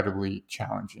incredibly, incredibly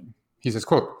challenging. He says,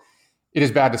 quote, it is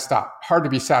bad to stop, hard to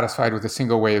be satisfied with a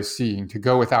single way of seeing, to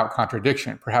go without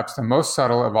contradiction, perhaps the most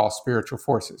subtle of all spiritual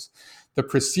forces. The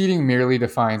preceding merely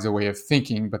defines a way of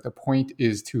thinking, but the point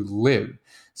is to live.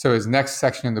 So his next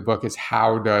section in the book is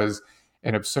how does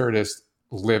an absurdist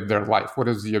live their life? What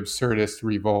does the absurdist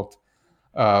revolt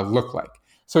look like?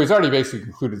 So he's already basically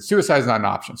concluded suicide is not an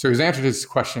option. So he's answered his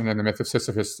question in the Myth of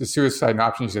Sisyphus. Is suicide an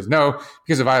option? He says no,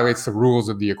 because it violates the rules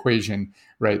of the equation,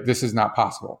 right? This is not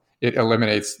possible. It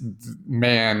eliminates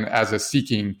man as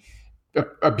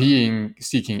a being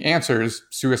seeking answers.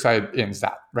 Suicide ends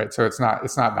that, right? So it's not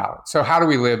valid. So how do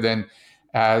we live then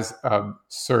as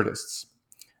absurdists?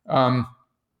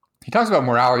 He talks about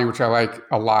morality, which I like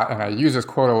a lot, and I use this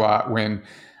quote a lot when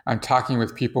I'm talking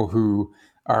with people who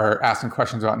are asking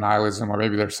questions about nihilism, or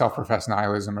maybe they're self-professed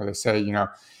nihilism, or they say,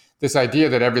 this idea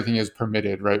that everything is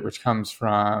permitted, right? Which comes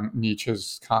from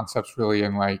Nietzsche's concepts, really,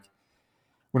 and like,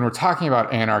 when we're talking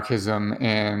about anarchism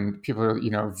and people,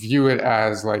 view it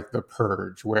as like the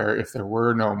purge, where if there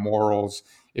were no morals,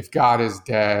 if God is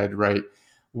dead, right,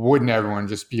 wouldn't everyone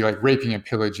just be like raping and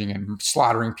pillaging and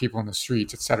slaughtering people in the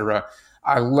streets, etc.?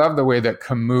 I love the way that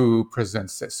Camus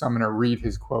presents this. So I'm going to read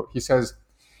his quote. He says,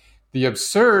 The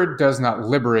absurd does not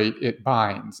liberate, it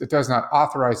binds. It does not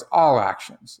authorize all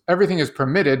actions. Everything is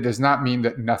permitted does not mean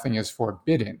that nothing is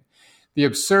forbidden. The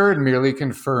absurd merely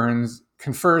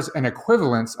confers an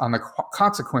equivalence on the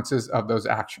consequences of those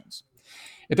actions.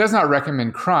 It does not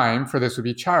recommend crime, for this would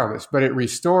be childish, but it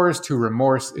restores to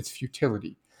remorse its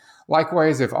futility.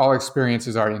 Likewise, if all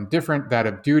experiences are indifferent, that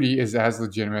of duty is as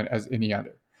legitimate as any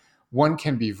other. One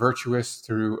can be virtuous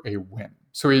through a whim.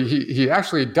 So he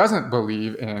actually doesn't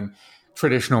believe in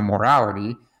traditional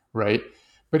morality, right?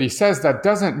 But he says that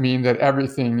doesn't mean that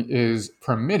everything is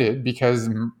permitted, because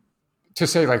to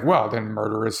say like, well, then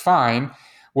murder is fine.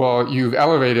 Well, you've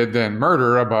elevated then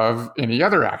murder above any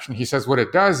other action. He says what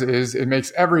it does is it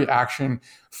makes every action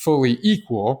fully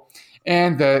equal,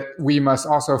 and that we must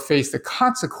also face the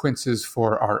consequences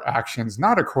for our actions,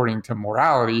 not according to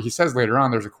morality. He says later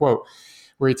on, there's a quote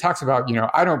where he talks about,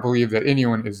 I don't believe that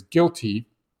anyone is guilty,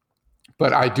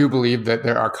 but I do believe that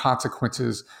there are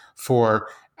consequences for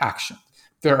action.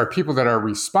 There are people that are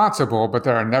responsible, but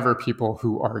there are never people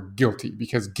who are guilty,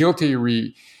 because guilty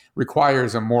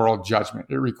requires a moral judgment.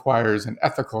 It requires an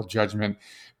ethical judgment,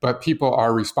 but people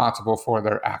are responsible for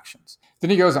their actions.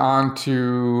 Then he goes on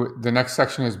to the next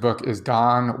section of his book is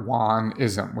Don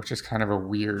Juanism, which is kind of a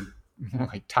weird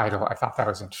title. I thought that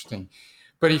was interesting.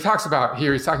 But he's talking about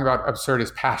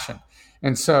absurdist passion.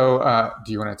 And so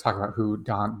do you want to talk about who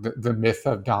the myth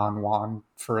of Don Juan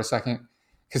for a second?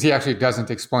 Because he actually doesn't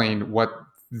explain what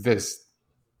this,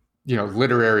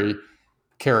 literary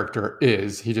character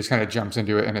is. He just kind of jumps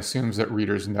into it and assumes that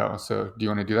readers know. So do you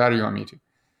want to do that, or you want me to?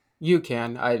 You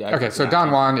can. Okay, so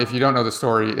Don Juan, if you don't know the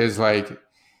story, is like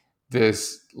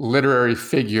this literary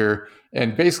figure.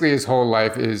 And basically his whole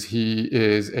life is he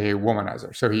is a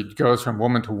womanizer. So he goes from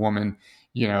woman to woman,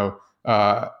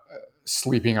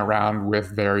 sleeping around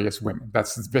with various women.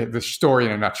 That's the story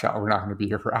in a nutshell. We're not going to be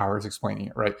here for hours explaining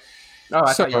it, right? Oh,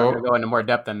 I thought you were going to go into more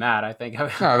depth than that. I think.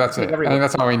 No, that's it. I think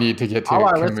that's all we need to get to. All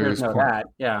our listeners know that.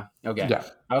 Yeah. Okay. Yeah.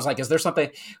 I was like, is there something?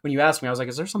 When you asked me, I was like,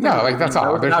 is there something? No, that's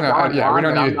all. There's no. We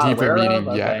don't need a deeper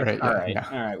meaning yet. Okay. Right.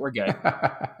 All right. We're good.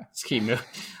 Let's keep moving.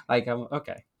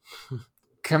 Okay.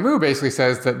 Camus basically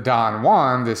says that Don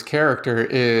Juan, this character,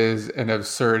 is an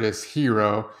absurdist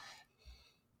hero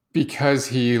because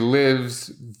he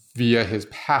lives via his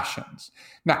passions.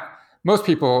 Now, most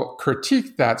people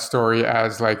critique that story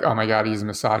as like, oh my God, he's a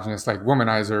misogynist, like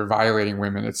womanizer, violating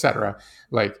women, etc.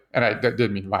 And I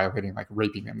did mean violating, like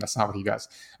raping them. That's not what he does.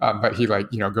 But he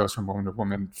goes from woman to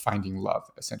woman, finding love,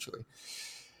 essentially.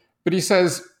 But he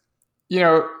says,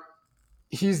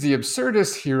 he's the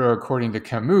absurdist hero according to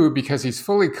Camus because he's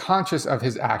fully conscious of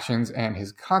his actions and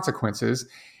his consequences,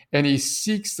 and he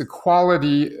seeks the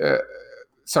quantity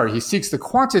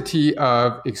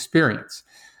of experience.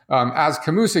 As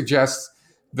Camus suggests,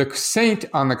 the saint,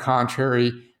 on the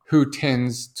contrary, who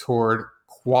tends toward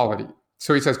quality.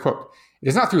 So he says, quote, "It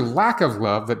is not through lack of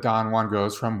love that Don Juan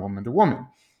goes from woman to woman.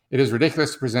 It is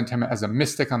ridiculous to present him as a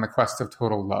mystic on the quest of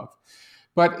total love.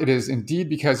 But it is indeed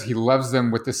because he loves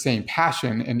them with the same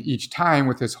passion and each time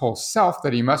with his whole self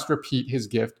that he must repeat his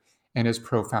gift and his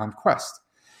profound quest.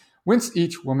 Whence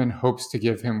each woman hopes to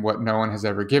give him what no one has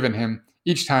ever given him,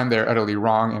 each time they're utterly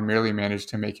wrong and merely manage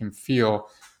to make him feel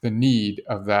the need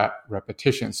of that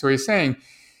repetition." So he's saying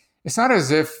it's not as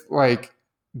if like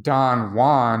Don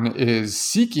Juan is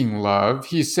seeking love.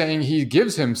 He's saying he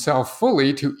gives himself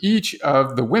fully to each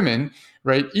of the women,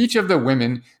 right? Each of the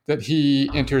women that he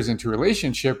enters into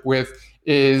relationship with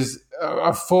is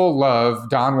a full love.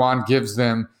 Don Juan gives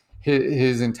them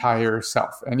his entire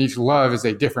self, and each love is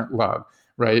a different love,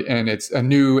 right? And it's a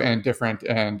new and different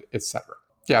and etc.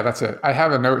 Yeah, that's it. I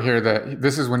have a note here that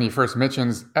this is when he first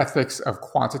mentions ethics of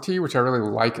quantity, which I really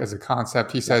like as a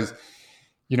concept. He says,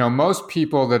 most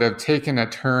people that have taken a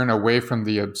turn away from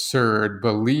the absurd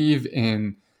believe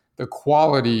in the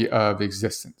quality of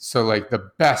existence. So like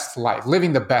the best life,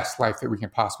 living the best life that we can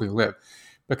possibly live.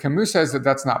 But Camus says that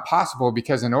that's not possible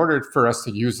because in order for us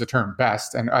to use the term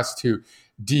best and us to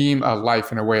deem a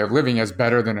life and a way of living as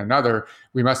better than another,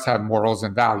 we must have morals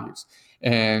and values.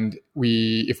 And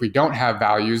if we don't have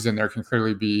values, then there can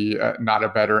clearly be not a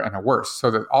better and a worse.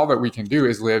 So that all that we can do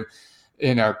is live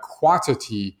in a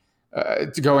quantity,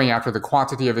 going after the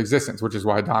quantity of existence, which is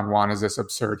why Don Juan is this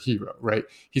absurd hero, right?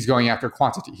 He's going after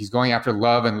quantity. He's going after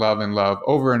love and love and love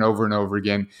over and over and over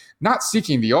again, not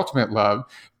seeking the ultimate love,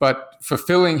 but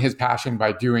fulfilling his passion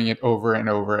by doing it over and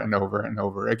over and over and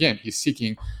over again. He's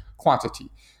seeking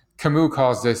quantity. Camus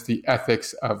calls this the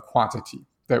ethics of quantity,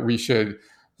 that we should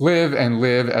live and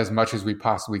live as much as we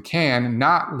possibly can,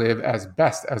 not live as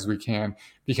best as we can,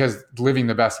 because living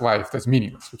the best life, that's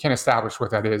meaningless. We can't establish what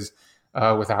that is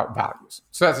without values.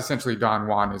 So that's essentially Don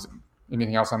Juanism.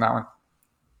 Anything else on that one?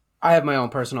 I have my own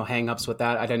personal hangups with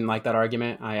that. I didn't like that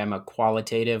argument. I am a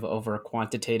qualitative over a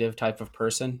quantitative type of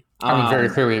person. I mean, very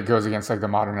clearly it goes against like the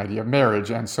modern idea of marriage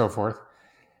and so forth.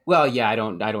 Well, yeah, I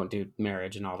don't do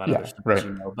marriage and all that other stuff, right. as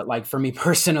you know. But like for me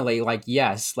personally, like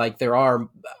yes, like there are.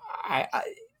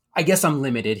 I guess I'm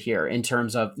limited here in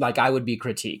terms of like I would be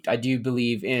critiqued. I do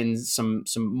believe in some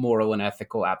moral and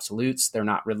ethical absolutes. They're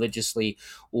not religiously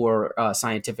or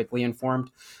scientifically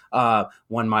informed.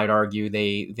 One might argue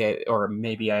they or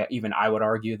maybe even I would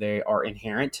argue they are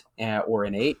inherent or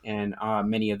innate, and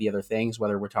many of the other things,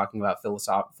 whether we're talking about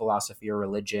philosophy or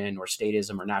religion or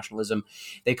statism or nationalism,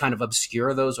 they kind of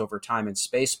obscure those over time and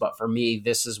space. But for me,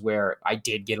 this is where I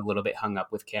did get a little bit hung up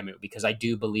with Camus, because I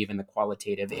do believe in the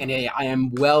qualitative, and I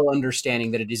am well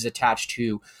understanding that it is attached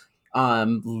to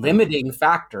limiting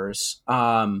factors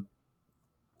that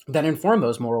inform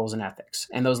those morals and ethics,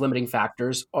 and those limiting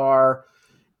factors are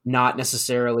not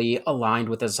necessarily aligned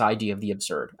with this idea of the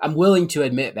absurd. I'm willing to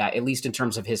admit that, at least in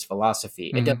terms of his philosophy.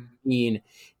 Mm-hmm. It doesn't mean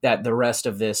that the rest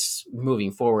of this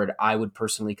moving forward, I would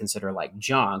personally consider like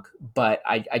junk, but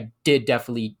I did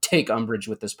definitely take umbrage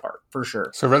with this part, for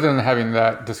sure. So rather than having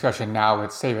that discussion now,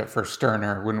 let's save it for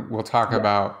Stirner when we'll talk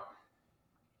about,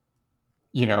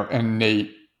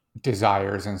 innate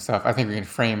desires and stuff. I think we can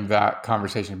frame that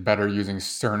conversation better using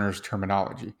Stirner's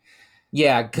terminology.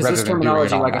 Yeah, because this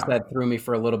terminology, like I said, threw me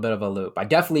for a little bit of a loop. I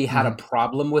definitely had a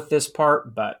problem with this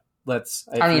part, but let's...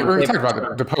 we talked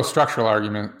about the post-structural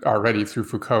argument already through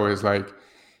Foucault is like,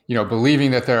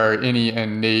 believing that there are any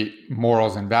innate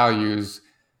morals and values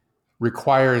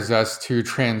requires us to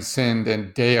transcend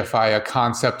and deify a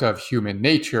concept of human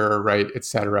nature, right, et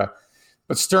cetera.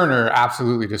 But Stirner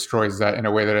absolutely destroys that in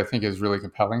a way that I think is really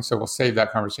compelling. So we'll save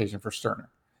that conversation for Stirner.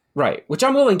 Right, which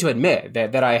I'm willing to admit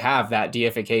that I have that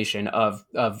deification of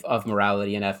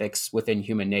morality and ethics within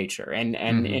human nature, and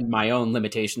in my own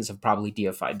limitations have probably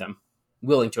deified them.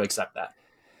 Willing to accept that.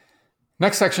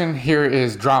 Next section here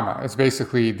is drama. It's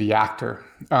basically the actor.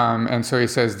 And so he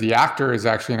says the actor is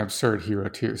actually an absurd hero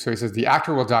too. So he says the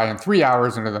actor will die in 3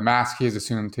 hours under the mask he has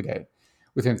assumed today.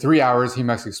 Within 3 hours, he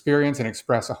must experience and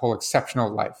express a whole exceptional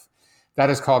life. That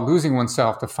is called losing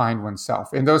oneself to find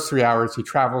oneself. In those 3 hours, he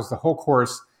travels the whole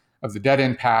course of the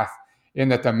dead-end path, in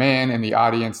that the man in the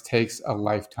audience takes a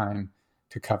lifetime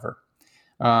to cover.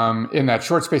 In that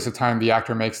short space of time, the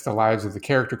actor makes the lives of the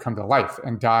character come to life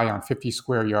and die on 50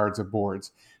 square yards of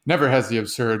boards. Never has the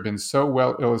absurd been so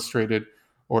well illustrated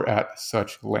or at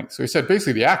such length. So he said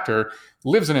basically the actor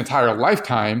lives an entire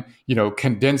lifetime,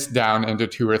 condensed down into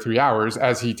 2 or 3 hours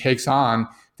as he takes on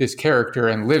this character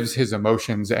and lives his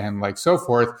emotions and like so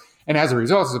forth. And as a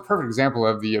result, it's a perfect example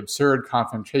of the absurd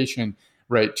confrontation,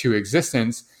 right, to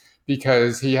existence,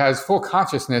 because he has full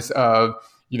consciousness of,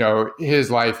 his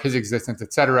life, his existence,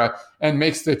 et cetera, and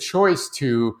makes the choice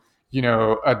to,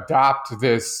 adopt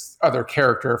this other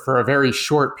character for a very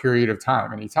short period of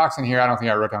time. And he talks in here, I don't think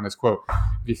I wrote down this quote, but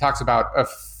he talks about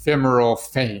ephemeral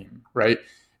fame, right?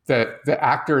 That the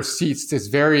actor seeks this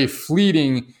very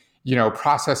fleeting,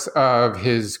 process of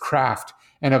his craft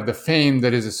and of the fame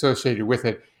that is associated with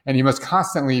it. And he must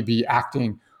constantly be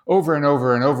acting over and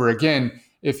over and over again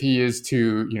if he is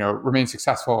to, remain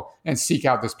successful and seek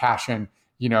out this passion,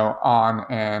 on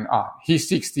and on. He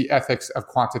seeks the ethics of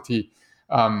quantity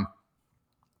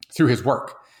through his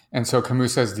work. And so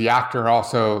Camus says the actor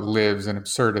also lives an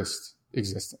absurdist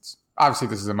existence. Obviously,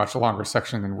 this is a much longer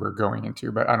section than we're going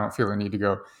into, but I don't feel the need to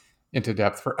go into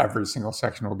depth for every single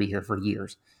section. We'll be here for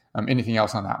years. Anything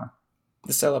else on that one?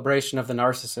 The celebration of the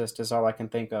narcissist is all I can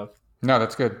think of. No,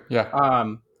 that's good.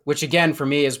 Yeah. Which again, for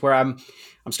me, is where I'm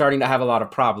starting to have a lot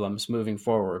of problems moving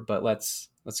forward. But let's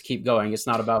keep going. It's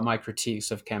not about my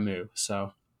critiques of Camus.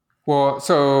 So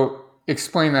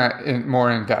explain that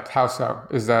more in depth. How so?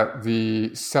 Is that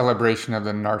the celebration of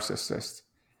the narcissist?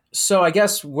 So I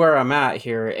guess where I'm at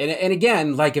here, and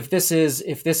again, like if this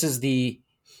is the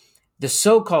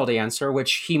so-called answer,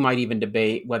 which he might even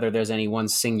debate whether there's any one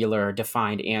singular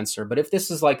defined answer. But if this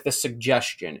is like the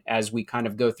suggestion as we kind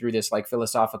of go through this like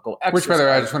philosophical exercise. Which, by the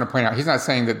way, I just want to point out, he's not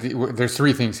saying that there's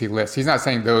 3 things he lists. He's not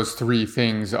saying those 3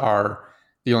 things are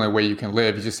the only way you can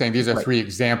live. He's just saying these are 3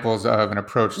 examples of an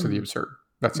approach to the absurd.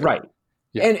 That's it. Right.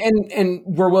 Yeah. And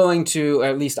we're willing to,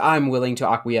 at least I'm willing to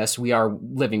acquiesce, we are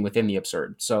living within the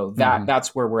absurd. So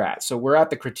that's where we're at. So we're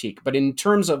at the critique. But in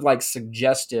terms of like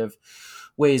suggestive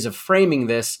ways of framing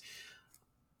this,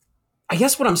 I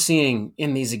guess what I'm seeing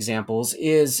in these examples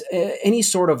is any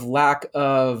sort of lack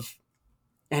of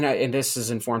and this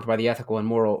is informed by the ethical and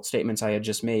moral statements I had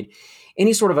just made,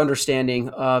 any sort of understanding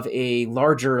of a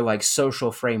larger like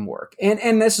social framework.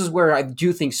 And this is where I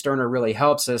do think Stirner really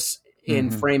helps us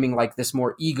in framing like this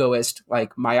more egoist,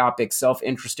 like myopic,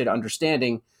 self-interested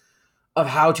understanding of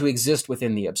how to exist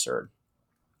within the absurd,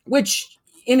 which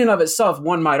in and of itself,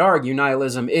 one might argue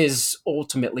nihilism is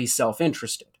ultimately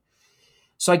self-interested.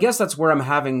 So I guess that's where I'm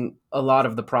having a lot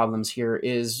of the problems here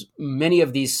is many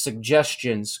of these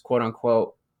suggestions, quote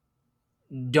unquote,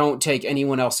 don't take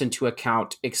anyone else into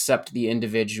account except the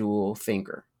individual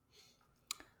thinker.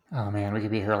 Oh man, we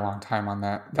could be here a long time on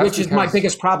that. Which is my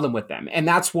biggest problem with them. And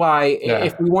that's why,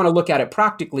 if we want to look at it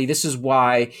practically, this is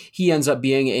why he ends up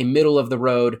being a middle of the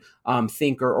road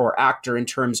thinker or actor in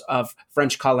terms of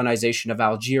French colonization of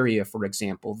Algeria, for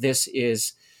example. This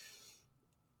is,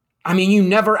 I mean, you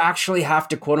never actually have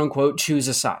to, quote unquote, choose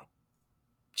a side.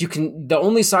 The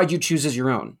only side you choose is your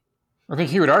own. I think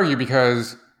he would argue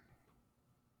because,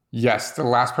 yes, the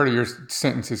last part of your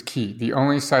sentence is key. The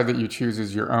only side that you choose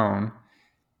is your own.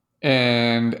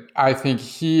 And I think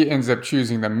he ends up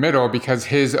choosing the middle because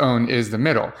his own is the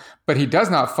middle. But he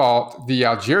does not fault the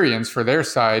Algerians for their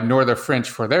side, nor the French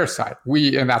for their side.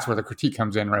 And that's where the critique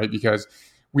comes in, right? Because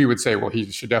we would say, well, he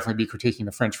should definitely be critiquing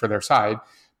the French for their side.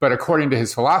 But according to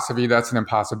his philosophy, that's an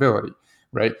impossibility,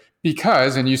 right?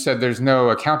 Because, and you said there's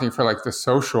no accounting for like the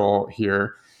social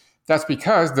here. That's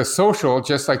because the social,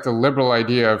 just like the liberal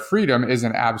idea of freedom, is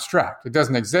an abstract. It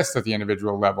doesn't exist at the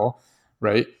individual level,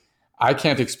 right? I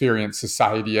can't experience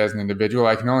society as an individual.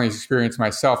 I can only experience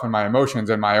myself and my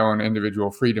emotions and my own individual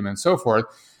freedom and so forth.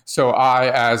 So I,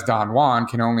 as Don Juan,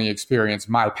 can only experience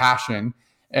my passion.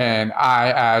 And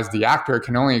I, as the actor,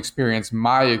 can only experience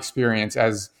my experience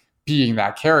as being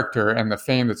that character and the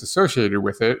fame that's associated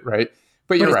with it, right?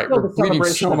 But you're right. We're reading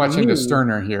so much into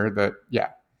Stirner here that,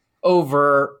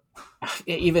 over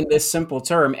even this simple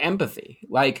term, empathy.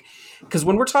 Like, because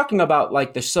when we're talking about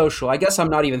like the social, I guess I'm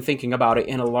not even thinking about it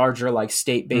in a larger like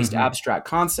state-based abstract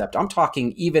concept. I'm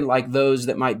talking even like those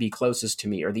that might be closest to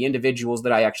me or the individuals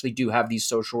that I actually do have these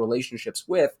social relationships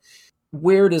with.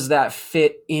 Where does that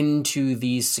fit into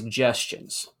these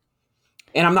suggestions?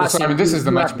 And I'm not saying, I mean, this is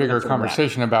the much bigger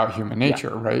conversation about human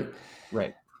nature, right?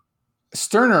 Right.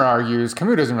 Stirner argues,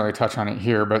 Camus doesn't really touch on it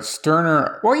here, but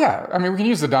Stirner, well, yeah, I mean, we can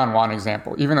use the Don Juan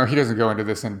example, even though he doesn't go into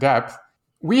this in depth.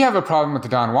 We have a problem with the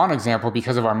Don Juan example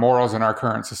because of our morals in our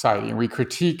current society. And we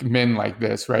critique men like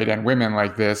this, right? And women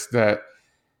like this,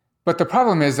 but the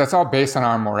problem is that's all based on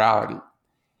our morality.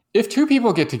 If two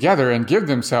people get together and give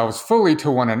themselves fully to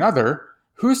one another,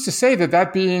 who's to say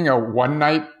that being a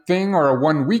one-night thing or a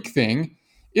one-week thing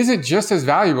isn't just as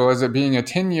valuable as it being a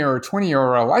 10-year or 20-year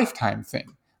or a lifetime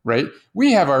thing? Right?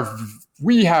 We have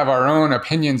our own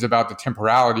opinions about the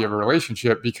temporality of a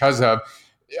relationship because of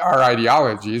our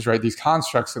ideologies, right? These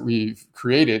constructs that we've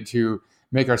created to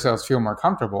make ourselves feel more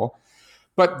comfortable.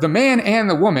 But the man and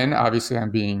the woman, obviously I'm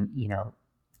being,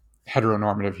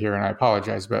 heteronormative here and I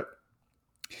apologize, but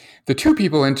the two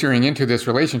people entering into this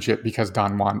relationship, because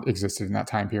Don Juan existed in that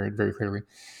time period very clearly,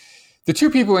 the two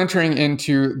people entering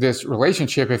into this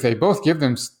relationship, if they both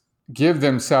give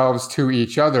themselves to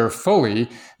each other fully,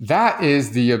 that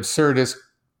is the absurdist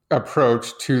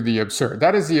approach to the absurd.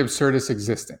 That is the absurdist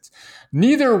existence.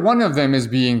 Neither one of them is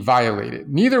being violated.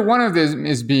 Neither one of them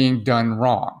is being done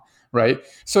wrong, right?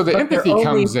 So the empathy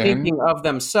comes in. Thinking of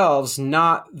themselves,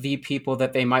 not the people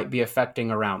that they might be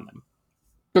affecting around them.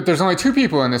 But there's only two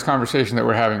people in this conversation that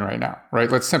we're having right now,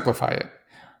 right? Let's simplify it.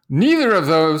 Neither of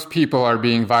those people are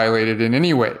being violated in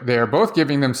any way. They are both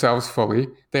giving themselves fully.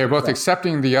 They are both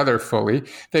accepting the other fully.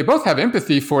 They both have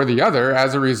empathy for the other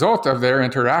as a result of their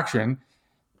interaction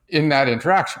in that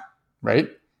interaction, right?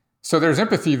 So there's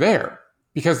empathy there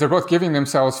because they're both giving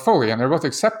themselves fully and they're both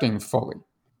accepting fully.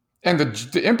 And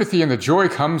the empathy and the joy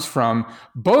comes from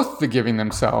both the giving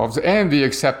themselves and the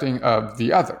accepting of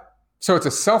the other. So it's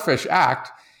a selfish act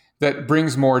that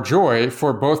brings more joy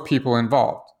for both people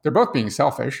involved. They're both being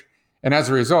selfish. And as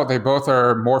a result, they both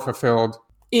are more fulfilled.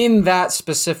 In that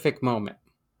specific moment.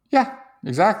 Yeah,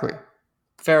 exactly.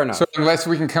 Fair enough. So unless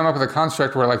we can come up with a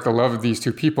construct where like the love of these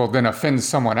two people then offends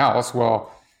someone else,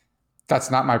 well, that's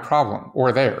not my problem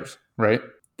or theirs, right?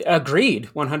 Agreed,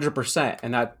 100%.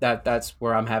 And that's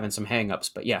where I'm having some hangups.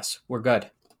 But yes, we're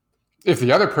good. If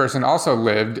the other person also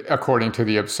lived according to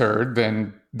the absurd,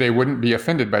 then they wouldn't be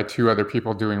offended by two other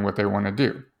people doing what they want to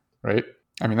do, right?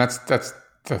 I mean, that's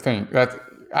the thing.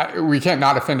 we can't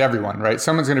not offend everyone, right?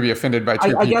 Someone's going to be offended by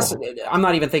two I people. guess I'm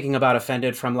not even thinking about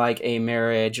offended from like a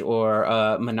marriage or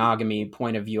a monogamy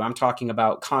point of view. I'm talking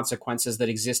about consequences that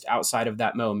exist outside of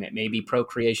that moment. Maybe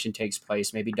procreation takes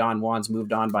place. Maybe Don Juan's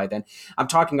moved on by then. I'm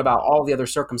talking about all the other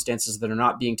circumstances that are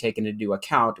not being taken into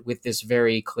account with this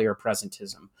very clear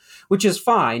presentism, which is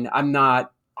fine.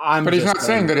 But he's not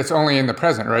saying that it's only in the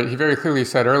present, right? He very clearly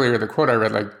said earlier, the quote I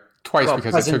read like twice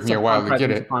because it took me a while to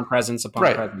get it. Upon presence upon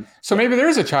right. presence. So maybe there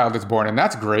is a child that's born and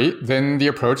that's great. Then the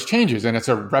approach changes and it's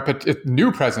a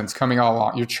new presence coming all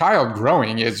along. Your child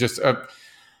growing is just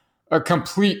a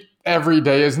complete every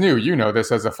day is new. You know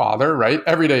this as a father, right?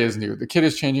 Every day is new. The kid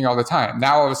is changing all the time.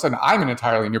 Now all of a sudden I'm an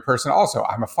entirely new person also.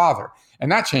 I'm a father.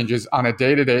 And that changes on a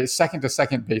day-to-day,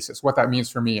 second-to-second basis, what that means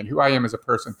for me and who I am as a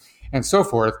person and so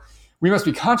forth. We must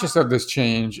be conscious of this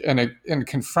change and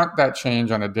confront that change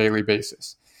on a daily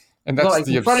basis. And that's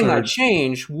the confronting absurd. that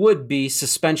change would be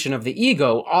suspension of the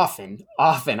ego often.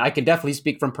 I can definitely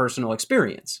speak from personal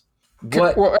experience.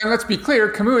 Well, and let's be clear,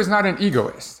 Camus is not an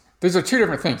egoist. These are two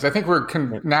different things. I think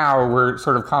now we're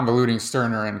sort of convoluting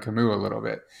Stirner and Camus a little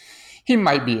bit. He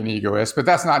might be an egoist, but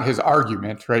that's not his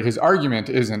argument, right? His argument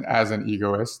isn't as an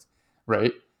egoist,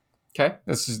 right? Okay.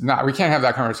 This is not, we can't have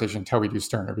that conversation until we do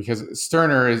Stirner, because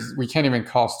we can't even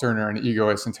call Stirner an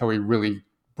egoist until we really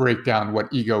break down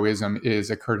what egoism is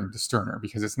according to Stirner,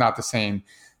 because it's not the same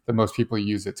that most people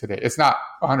use it today. It's not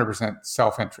 100%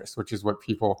 self-interest, which is what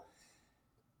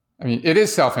it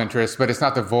is self-interest, but it's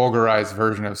not the vulgarized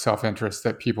version of self-interest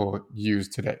that people use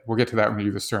today. We'll get to that when we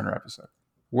do the Stirner episode.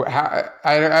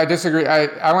 I disagree.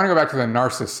 I want to go back to the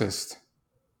narcissist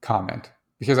comment,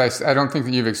 because I don't think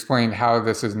that you've explained how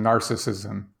this is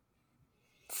narcissism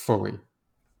fully.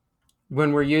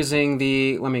 When we're using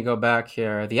let me go back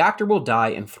here. The actor will die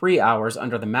in 3 hours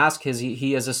under the mask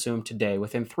he has assumed today.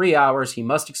 Within 3 hours, he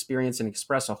must experience and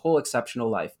express a whole exceptional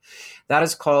life. That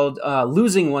is called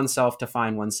losing oneself to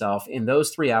find oneself. In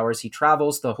those 3 hours, he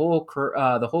travels the whole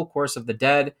course of the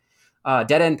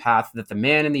dead-end path that the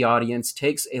man in the audience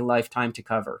takes a lifetime to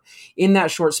cover. In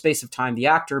that short space of time, the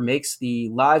actor makes the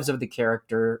lives of the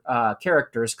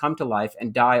characters come to life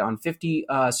and die on 50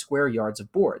 square yards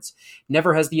of boards.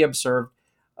 Never has the absurd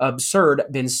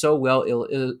been so well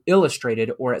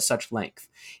illustrated or at such length.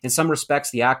 In some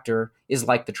respects, the actor is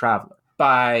like the traveler.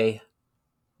 By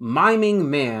miming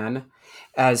man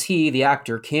as he, the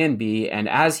actor, can be, and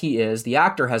as he is, the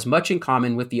actor has much in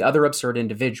common with the other absurd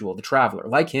individual, the traveler.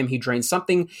 Like him, he drains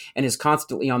something and is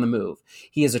constantly on the move.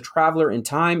 He is a traveler in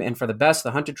time, and for the best,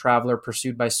 the hunted traveler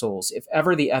pursued by souls. If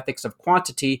ever the ethics of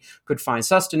quantity could find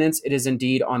sustenance, it is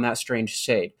indeed on that strange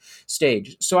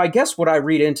stage. So I guess what I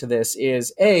read into this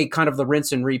is, A, kind of the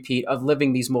rinse and repeat of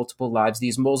living these multiple lives,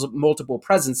 these multiple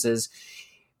presences,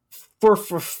 for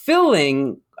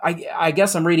fulfilling, I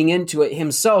guess I'm reading into it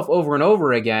himself over and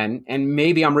over again, and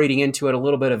maybe I'm reading into it a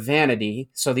little bit of vanity.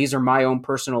 So these are my own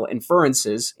personal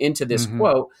inferences into this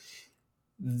quote.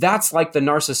 That's like the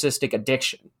narcissistic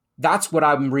addiction. That's what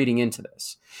I'm reading into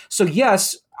this. So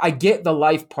yes, I get the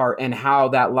life part and how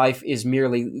that life is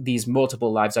merely these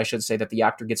multiple lives, I should say, that the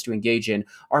actor gets to engage in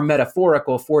are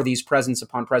metaphorical for these presence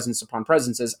upon presence upon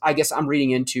presences. I guess I'm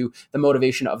reading into the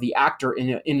motivation of the actor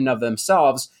in and of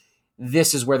themselves.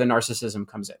 This is where the narcissism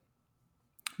comes in.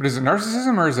 But is it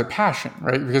narcissism or is it passion,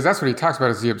 right? Because that's what he talks about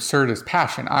is the absurdist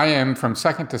passion. I am from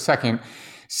second to second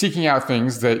seeking out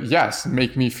things that, yes,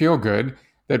 make me feel good,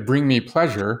 that bring me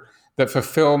pleasure, that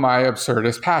fulfill my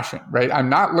absurdist passion, right? I'm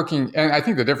not looking, and I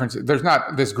think the difference, there's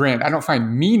not this grand, I don't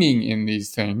find meaning in these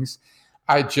things.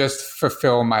 I just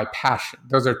fulfill my passion.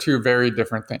 Those are two very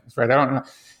different things, right?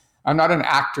 I'm not an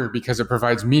actor because it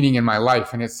provides meaning in my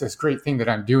life. And it's this great thing that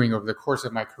I'm doing over the course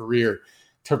of my career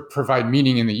to provide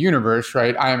meaning in the universe,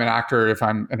 right? I am an actor if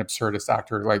I'm an absurdist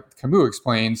actor, like Camus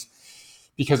explains,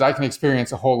 because I can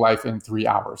experience a whole life in 3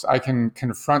 hours. I can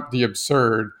confront the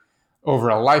absurd over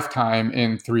a lifetime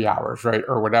in 3 hours, right?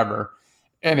 Or whatever.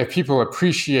 And if people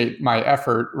appreciate my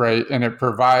effort, right, and it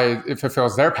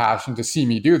fulfills their passion to see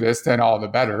me do this, then all the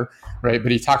better, right?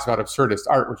 But he talks about absurdist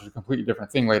art, which is a completely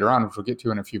different thing later on, which we'll get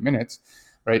to in a few minutes,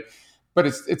 right? But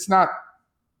it's not,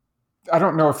 I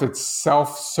don't know if it's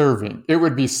self-serving. It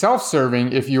would be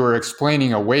self-serving if you were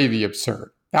explaining away the absurd.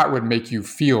 That would make you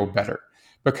feel better.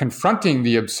 But confronting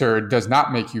the absurd does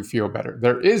not make you feel better.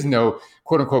 There is no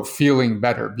quote unquote feeling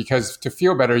better, because to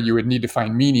feel better, you would need to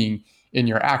find meaning in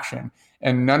your action.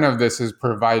 And none of this is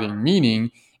providing meaning.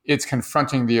 It's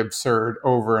confronting the absurd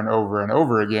over and over and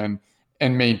over again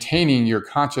and maintaining your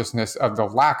consciousness of the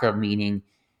lack of meaning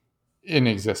in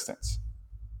existence.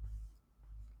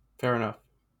 Fair enough.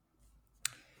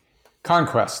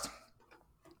 Conquest.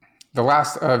 The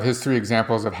last of his three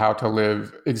examples of how to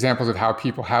live, examples of how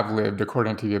people have lived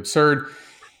according to the absurd.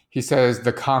 He says,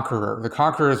 the conqueror. The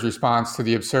conqueror's response to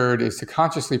the absurd is to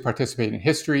consciously participate in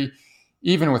history,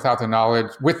 even without the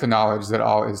knowledge that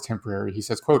all is temporary. He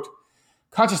says, quote,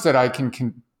 conscious that I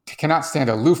cannot stand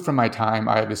aloof from my time,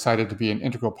 I have decided to be an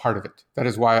integral part of it. That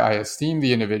is why I esteem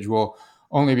the individual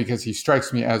only because he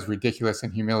strikes me as ridiculous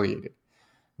and humiliated.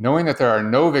 Knowing that there are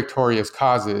no victorious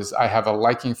causes, I have a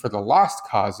liking for the lost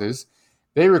causes.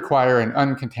 They require an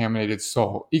uncontaminated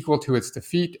soul, equal to its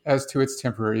defeat as to its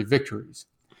temporary victories.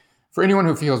 For anyone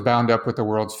who feels bound up with the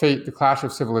world's fate, the clash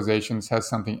of civilizations has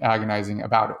something agonizing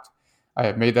about it. I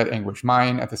have made that anguish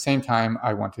mine at the same time that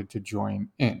I wanted to join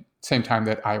in.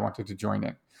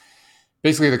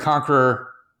 Basically, the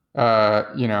conqueror,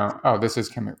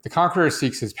 the conqueror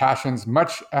seeks his passions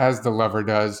much as the lover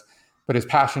does, but his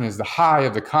passion is the high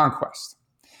of the conquest.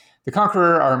 The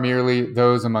conqueror are merely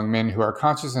those among men who are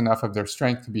conscious enough of their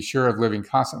strength to be sure of living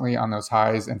constantly on those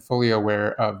highs and fully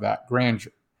aware of that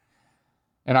grandeur.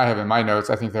 And I have in my notes,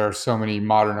 I think there are so many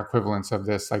modern equivalents of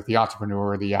this, like the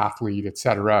entrepreneur, the athlete,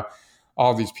 etc.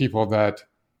 All these people that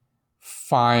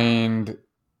find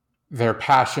their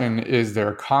passion is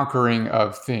their conquering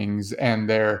of things and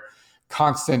their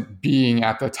constant being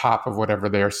at the top of whatever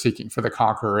they are seeking. For the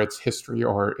conqueror, it's history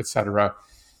or etc.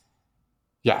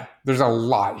 Yeah, there's a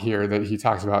lot here that he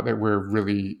talks about that we're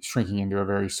really shrinking into a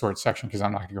very short section because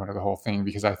I'm not going to go into the whole thing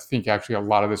because I think actually a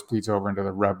lot of this bleeds over into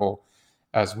the rebel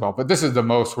as well. But this is the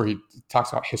most where he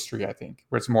talks about history, I think,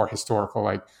 where it's more historical,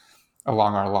 like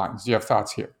along our lines. Do you have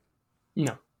thoughts here?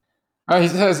 No. He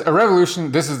says, a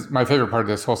revolution, this is my favorite part of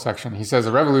this whole section. He says,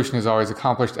 a revolution is always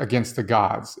accomplished against the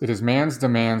gods. It is man's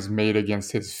demands made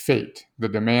against his fate. The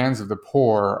demands of the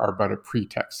poor are but a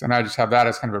pretext. And I just have that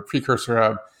as kind of a precursor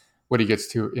of what he gets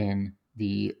to in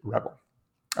the Rebel.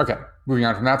 Okay, moving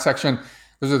on from that section.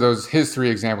 Those are his three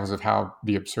examples of how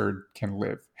the absurd can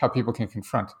live, how people can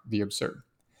confront the absurd.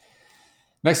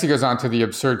 Next, he goes on to the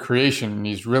absurd creation, and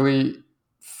he's really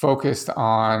focused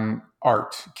on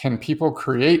art. Can people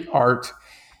create art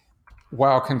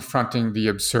while confronting the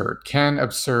absurd? Can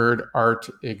absurd art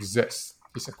exist?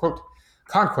 He said, quote,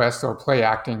 conquest or play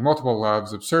acting, multiple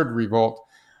loves, absurd revolt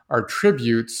are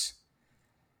tributes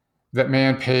that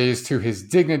man pays to his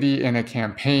dignity in a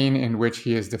campaign in which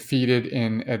he is defeated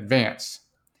in advance.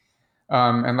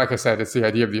 And like I said, it's the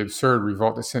idea of the absurd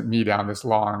revolt that sent me down this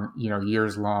long,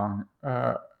 years-long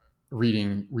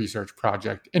reading research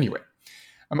project. Anyway,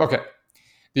 okay.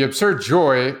 The absurd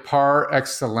joy par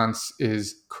excellence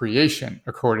is creation,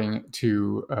 according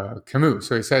to Camus.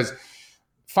 So he says,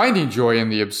 finding joy in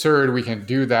the absurd, we can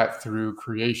do that through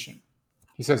creation.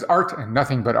 He says, art and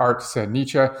nothing but art, said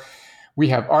Nietzsche. We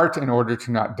have art in order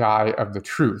to not die of the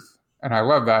truth. And I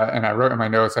love that. And I wrote in my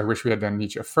notes, I wish we had done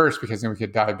Nietzsche first, because then we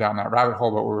could dive down that rabbit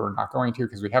hole, but we were not going to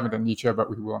because we haven't done Nietzsche, but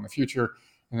we will in the future.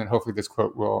 And then hopefully this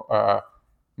quote will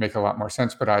make a lot more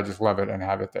sense, but I just love it and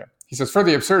have it there. He says, for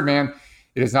the absurd man,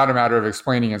 it is not a matter of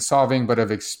explaining and solving, but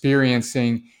of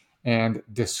experiencing and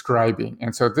describing.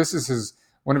 And so this is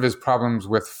one of his problems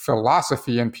with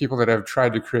philosophy and people that have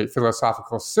tried to create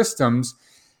philosophical systems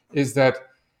is that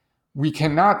we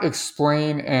cannot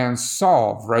explain and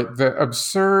solve, right? The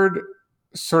absurd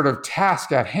sort of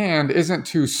task at hand isn't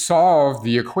to solve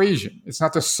the equation. It's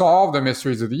not to solve the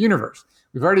mysteries of the universe.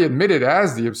 We've already admitted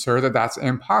as the absurd that that's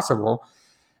impossible,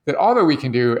 that all that we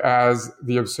can do as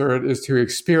the absurd is to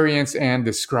experience and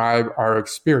describe our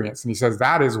experience. And he says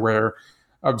that is where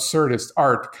absurdist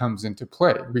art comes into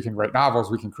play. We can write novels,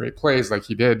 we can create plays like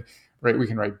he did, right? We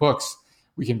can write books,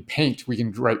 we can paint, we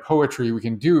can write poetry, we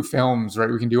can do films, right?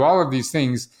 We can do all of these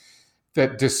things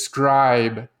that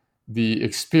describe the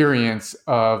experience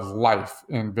of life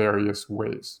in various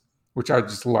ways, which I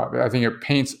just love. I think it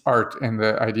paints art and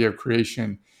the idea of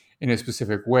creation in a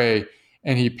specific way.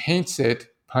 And he paints it,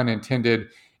 pun intended,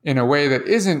 in a way that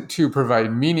isn't to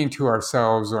provide meaning to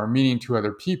ourselves or meaning to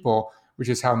other people, which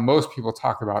is how most people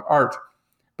talk about art,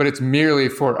 but it's merely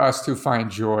for us to find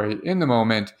joy in the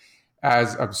moment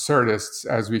as absurdists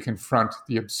as we confront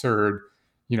the absurd,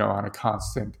 on a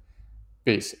constant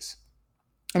basis.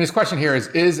 And his question here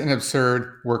is an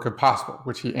absurd work possible?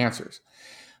 Which he answers.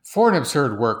 For an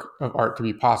absurd work of art to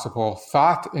be possible,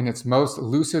 thought in its most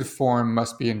lucid form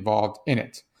must be involved in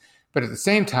it. But at the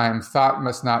same time, thought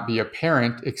must not be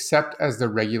apparent except as the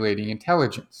regulating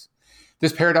intelligence.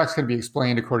 This paradox can be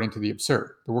explained according to the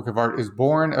absurd. The work of art is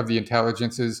born of the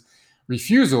intelligence's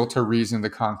refusal to reason the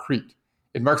concrete.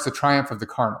 It marks the triumph of the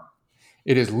carnal.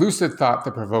 It is lucid thought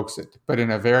that provokes it, but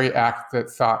in a very act that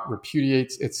thought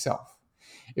repudiates itself.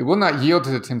 It will not yield to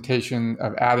the temptation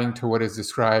of adding to what is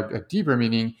described a deeper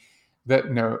meaning that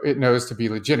it knows to be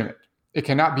legitimate. It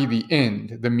cannot be the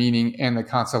end, the meaning, and the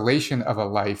consolation of a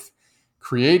life.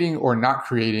 Creating or not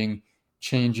creating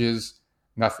changes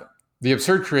nothing. The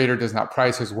absurd creator does not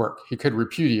prize his work. He could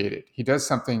repudiate it. He does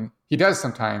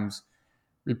sometimes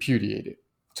repudiate it.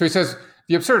 So he says,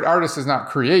 the absurd artist does not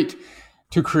create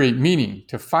to create meaning,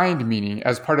 to find meaning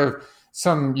as part of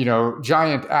some,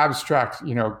 giant abstract,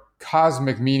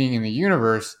 cosmic meaning in the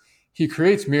universe. He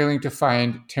creates merely to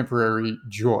find temporary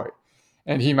joy.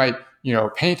 And he might,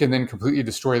 paint and then completely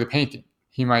destroy the painting.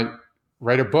 He might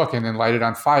write a book and then light it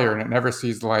on fire and it never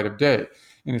sees the light of day.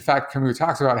 And in fact, Camus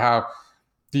talks about how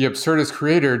the absurdist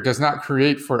creator does not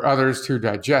create for others to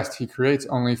digest. He creates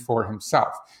only for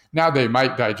himself. Now they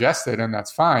might digest it and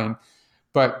that's fine,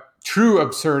 but true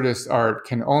absurdist art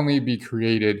can only be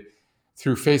created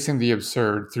through facing the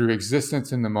absurd, through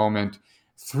existence in the moment,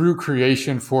 through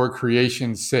creation for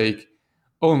creation's sake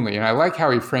only. And I like how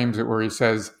he frames it where he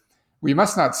says, we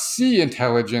must not see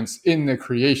intelligence in the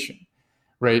creation,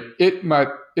 right? It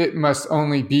must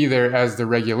only be there as the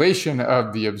regulation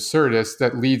of the absurdist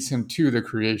that leads him to the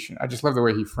creation. I just love the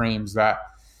way he frames that,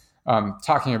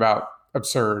 talking about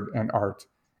absurd and art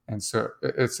and so,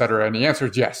 et cetera. And the answer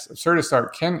is yes, absurdist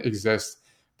art can exist,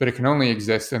 but it can only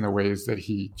exist in the ways that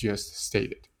he just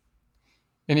stated.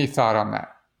 Any thought on that?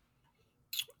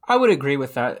 I would agree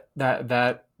with that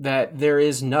there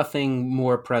is nothing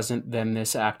more present than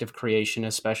this act of creation,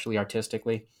 especially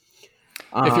artistically.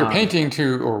 If you're painting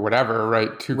or whatever,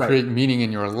 right, to create meaning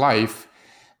in your life,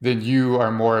 then you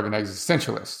are more of an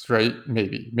existentialist, right?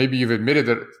 Maybe you've admitted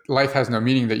that life has no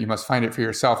meaning, that you must find it for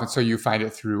yourself, and so you find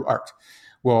it through art.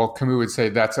 Well, Camus would say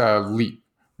that's a leap,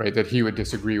 right, that he would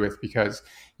disagree with because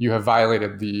you have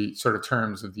violated the sort of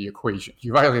terms of the equation.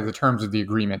 You violated the terms of the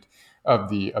agreement of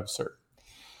the absurd.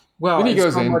 Well, then he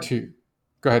goes into...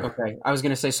 Go ahead. Okay. I was going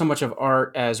to say so much of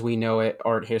art as we know it,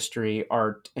 art history,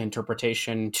 art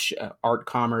interpretation, art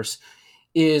commerce,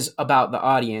 is about the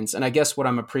audience. And I guess what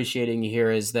I'm appreciating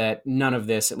here is that none of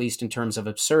this, at least in terms of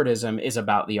absurdism, is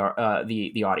about the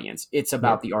audience. It's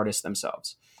about the artists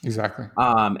themselves. Exactly.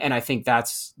 And I think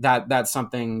that's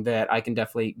something that I can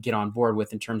definitely get on board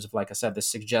with in terms of, like I said, the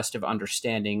suggestive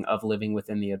understanding of living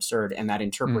within the absurd and that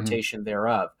interpretation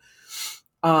thereof.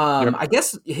 I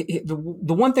guess the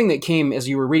one thing that came as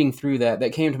you were reading through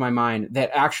that came to my mind that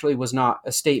actually was not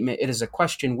a statement. It is a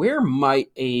question. Where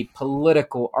might a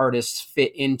political artist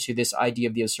fit into this idea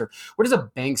of the absurd? Where does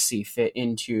a Banksy fit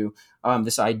into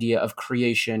this idea of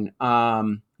creation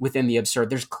within the absurd?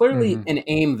 There's clearly an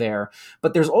aim there,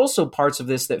 but there's also parts of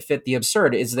this that fit the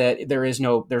absurd. Is that there's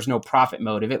no profit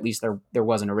motive. At least there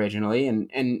wasn't originally,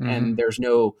 and there's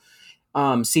no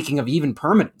seeking of even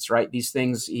permanence, right? These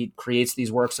things, he creates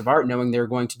these works of art knowing they're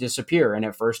going to disappear. And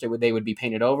at first they would be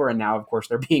painted over. And now, of course,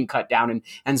 they're being cut down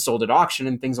and sold at auction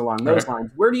and things along those lines.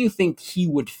 Where do you think he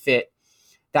would fit,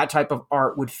 that type of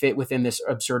art would fit within this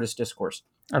absurdist discourse?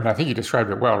 I think you described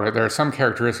it well, right? There are some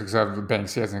characteristics of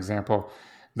Banksy, as an example,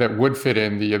 that would fit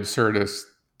in the absurdist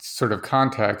sort of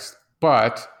context,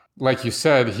 but like you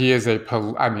said, he is I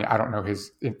don't know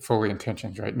his fully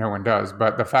intentions, right? No one does.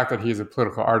 But the fact that he's a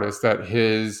political artist, that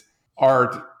his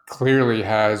art clearly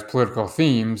has political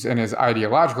themes and is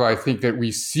ideological, I think that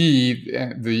we see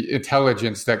the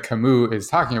intelligence that Camus is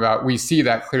talking about. We see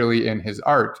that clearly in his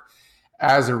art.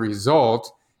 As a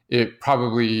result, it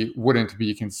probably wouldn't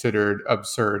be considered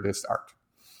absurdist art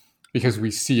because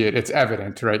we see it. It's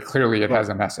evident, right? Clearly it has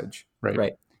a message, right?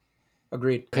 Right.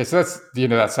 Agreed. Okay, so that's the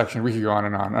end of that section. We could go on,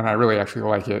 and I really actually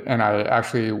like it. And I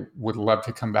actually would love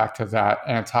to come back to that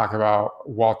and talk about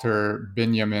Walter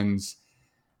Benjamin's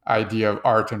idea of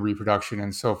art and reproduction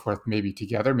and so forth, maybe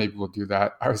together. Maybe we'll do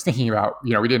that. I was thinking about,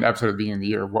 we did an episode at the beginning of the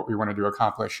year of what we wanted to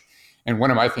accomplish. And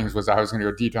one of my things was I was going to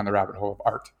go deep down the rabbit hole of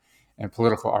art and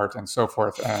political art and so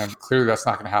forth. And clearly that's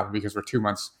not going to happen because we're 2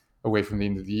 months away from the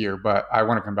end of the year. But I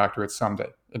want to come back to it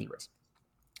someday. Anyways,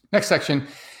 next section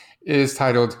is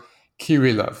titled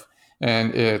Kirillov,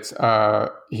 and it's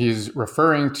he's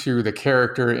referring to the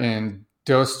character in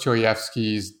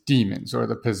Dostoevsky's Demons, or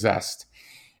The Possessed,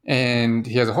 and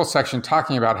he has a whole section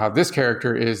talking about how this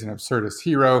character is an absurdist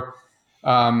hero.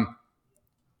 I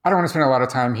don't want to spend a lot of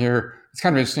time here. It's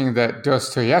kind of interesting that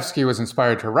Dostoevsky was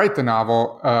inspired to write the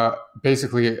novel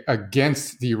basically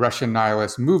against the Russian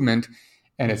nihilist movement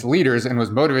and its leaders, and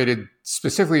was motivated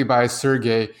specifically by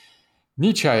Sergei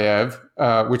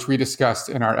Nechayev, which we discussed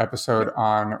in our episode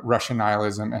on Russian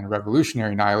nihilism and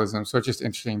revolutionary nihilism. So it's just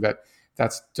interesting that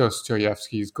that's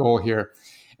Dostoevsky's goal here.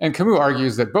 And Camus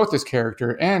argues that both this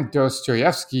character and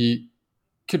Dostoevsky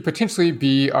could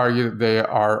potentially argue that they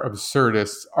are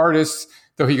absurdist artists,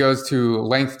 though he goes to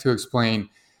length to explain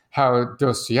how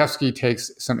Dostoevsky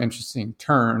takes some interesting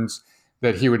turns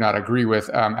that he would not agree with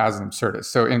as an absurdist.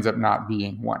 So it ends up not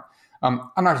being one. I'm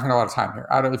not going to spend a lot of time here.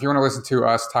 If you want to listen to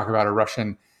us talk about a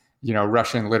Russian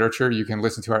literature, you can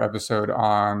listen to our episode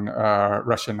on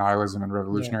Russian nihilism and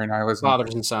revolutionary nihilism.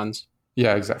 Fathers and Sons.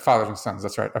 Yeah, exactly. Fathers and Sons.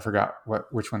 That's right. I forgot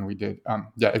which one we did.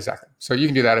 Yeah, exactly. So you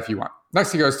can do that if you want.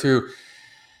 Next, he goes to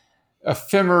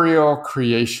ephemeral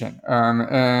creation,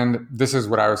 and this is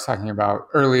what I was talking about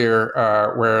earlier,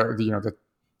 where the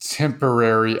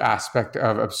temporary aspect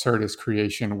of absurdist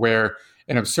creation, where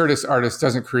an absurdist artist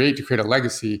doesn't create to create a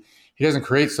legacy. He doesn't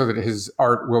create so that his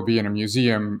art will be in a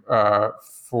museum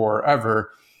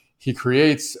forever. He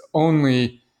creates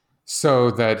only so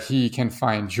that he can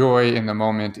find joy in the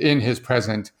moment, in his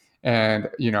present, and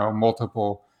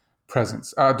multiple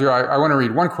presents. I want to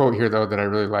read one quote here, though, that I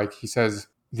really like. He says,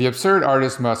 "The absurd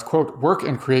artist must, quote, work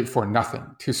and create for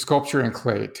nothing, to sculpture and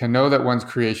clay, to know that one's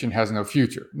creation has no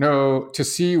future, to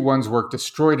see one's work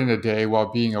destroyed in a day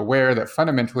while being aware that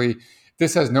fundamentally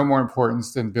this has no more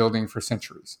importance than building for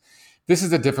centuries. This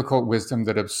is the difficult wisdom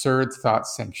that absurd thought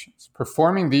sanctions.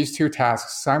 Performing these two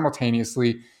tasks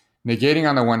simultaneously, negating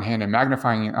on the one hand and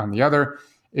magnifying on the other,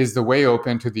 is the way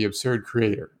open to the absurd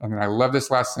creator." And then I love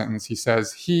this last sentence. He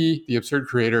says, "He, the absurd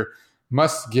creator,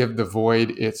 must give the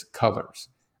void its colors."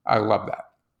 I love that.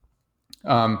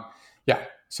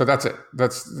 So that's it.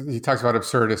 He talks about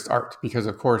absurdist art because,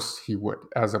 of course, he would,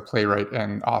 as a playwright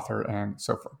and author and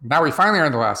so forth. Now we finally are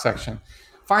in the last section.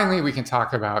 Finally, we can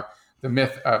talk about the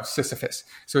myth of Sisyphus.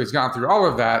 So he's gone through all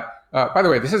of that. By the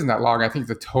way, this isn't that long. I think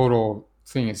the total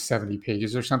thing is 70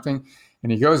 pages or something.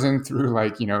 And he goes in through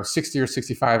 60 or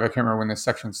 65. I can't remember when this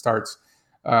section starts,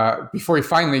 before he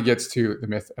finally gets to the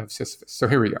myth of Sisyphus. So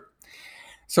here we go.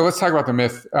 So let's talk about the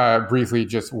myth briefly,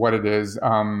 just what it is.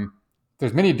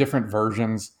 There's many different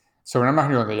versions, so I'm not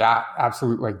going to go into the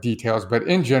absolute details, but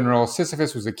in general,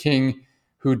 Sisyphus was a king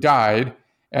who died,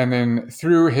 and then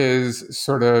through his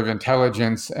sort of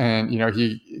intelligence and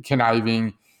he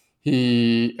conniving,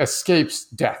 he escapes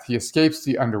death. He escapes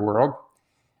the underworld.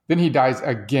 Then he dies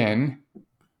again,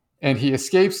 and he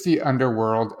escapes the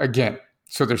underworld again.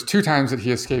 So there's 2 times that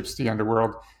he escapes the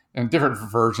underworld, and different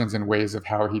versions and ways of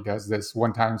how he does this.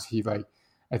 One time he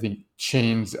I think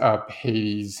chains up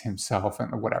Hades himself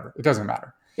and whatever. It doesn't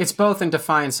matter. It's both in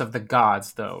defiance of the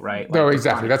gods, though, right? No,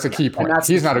 exactly. That's a key point.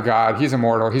 He's not a god. He's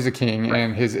immortal. He's a king. Right.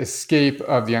 And his escape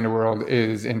of the underworld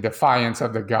is in defiance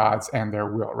of the gods and their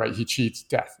will, right? He cheats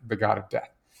death, the god of death.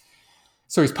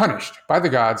 So he's punished by the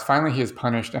gods. Finally, he is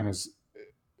punished, and his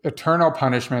eternal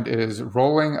punishment is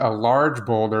rolling a large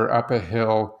boulder up a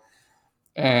hill.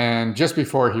 And just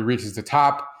before he reaches the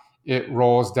top, it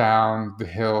rolls down the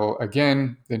hill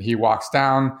again. Then he walks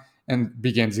down and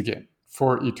begins again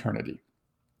for eternity.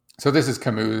 So this is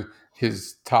Camus,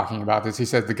 his talking about this. He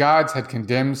says, "The gods had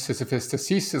condemned Sisyphus to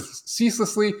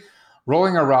ceaselessly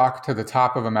rolling a rock to the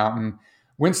top of a mountain,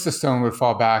 whence the stone would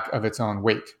fall back of its own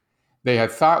weight. They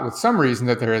had thought with some reason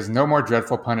that there is no more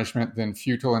dreadful punishment than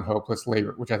futile and hopeless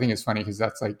labor," which I think is funny because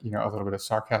that's a little bit of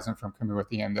sarcasm from Camus at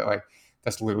the end, that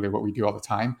that's literally what we do all the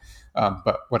time.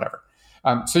 But whatever.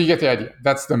 So you get the idea.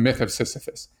 That's the myth of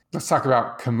Sisyphus. Let's talk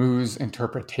about Camus'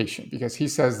 interpretation, because he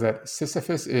says that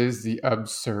Sisyphus is the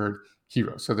absurd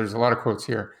hero. So there's a lot of quotes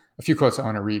here, a few quotes I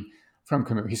want to read from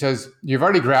Camus. He says, "You've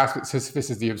already grasped that Sisyphus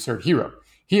is the absurd hero.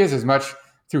 He is as much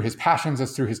through his passions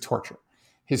as through his torture.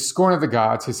 His scorn of the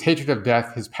gods, his hatred of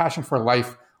death, his passion for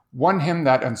life won him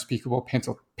that unspeakable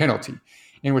penalty,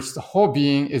 in which the whole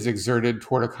being is exerted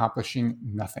toward accomplishing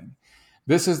nothing.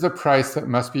 This is the price that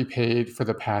must be paid for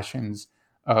the passions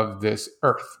of this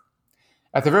earth.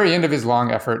 At the very end of his long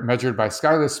effort, measured by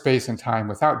skyless space and time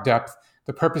without depth,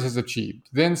 the purpose is achieved.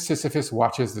 Then Sisyphus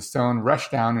watches the stone rush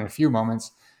down in a few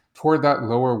moments toward that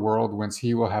lower world whence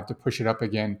he will have to push it up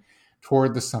again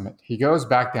toward the summit. He goes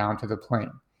back down to the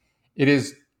plain. It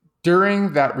is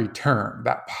during that return,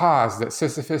 that pause, that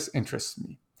Sisyphus interests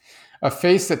me. A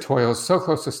face that toils so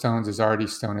close to stones is already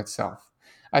stone itself.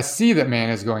 I see that man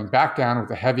is going back down with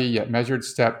a heavy yet measured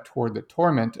step toward the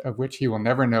torment of which he will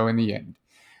never know in the end.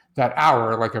 That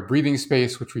hour, like a breathing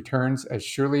space which returns as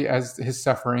surely as his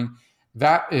suffering,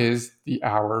 that is the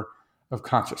hour of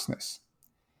consciousness.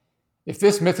 If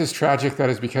this myth is tragic, that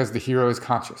is because the hero is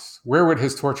conscious. Where would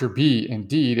his torture be,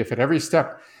 indeed, if at every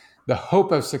step the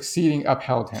hope of succeeding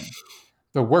upheld him?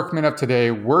 The workman of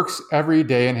today works every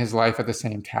day in his life at the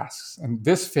same tasks, and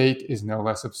this fate is no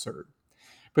less absurd.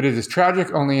 But it is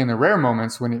tragic only in the rare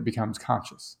moments when it becomes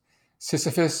conscious.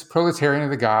 Sisyphus, proletarian of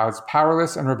the gods,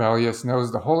 powerless and rebellious,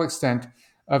 knows the whole extent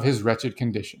of his wretched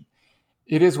condition.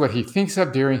 It is what he thinks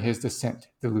of during his descent,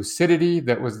 the lucidity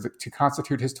that was to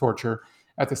constitute his torture,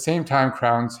 at the same time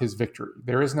crowns his victory.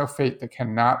 There is no fate that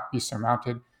cannot be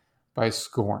surmounted by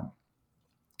scorn.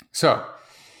 So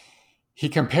he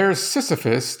compares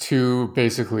Sisyphus to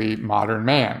basically modern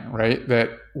man, right? That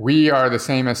we are the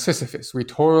same as Sisyphus. We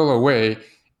toil away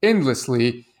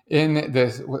endlessly in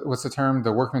this, what's the term?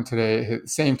 The workman today,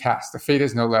 same task. The fate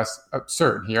is no less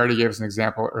absurd. He already gave us an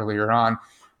example earlier on.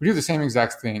 We do the same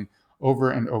exact thing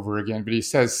over and over again. But he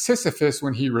says Sisyphus,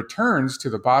 when he returns to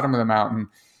the bottom of the mountain,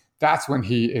 that's when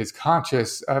he is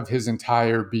conscious of his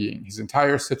entire being, his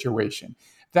entire situation.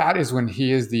 That is when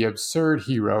he is the absurd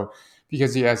hero,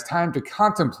 because he has time to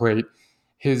contemplate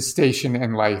his station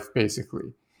in life,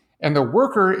 basically. And the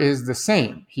worker is the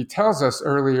same. He tells us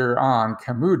earlier on,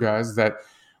 Camus does, that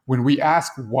when we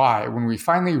ask why, when we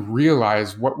finally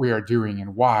realize what we are doing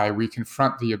and why, we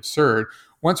confront the absurd.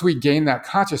 Once we gain that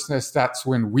consciousness, that's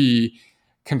when we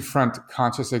confront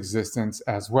conscious existence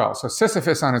as well. So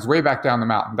Sisyphus on his way back down the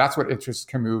mountain, that's what interests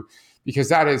Camus, because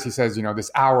that is, he says,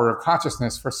 this hour of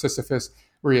consciousness for Sisyphus,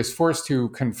 where he is forced to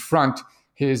confront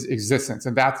his existence.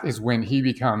 And that is when he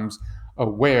becomes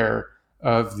aware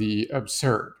of the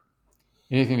absurd.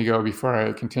 Anything to go before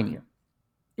I continue?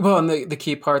 Well, and the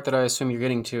key part that I assume you're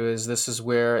getting to is this is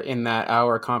where, in that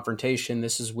hour confrontation,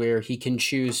 this is where he can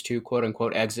choose to, quote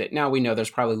unquote, exit. Now, we know there's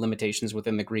probably limitations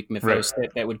within the Greek mythos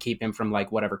that would keep him from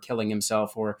killing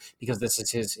himself, or because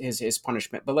this is his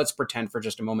punishment. But let's pretend for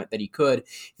just a moment that he could.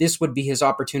 This would be his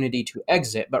opportunity to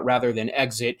exit, but rather than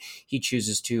exit, he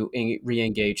chooses to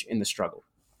re-engage in the struggle.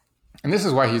 And this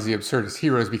is why he's the absurdist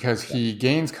hero, is because he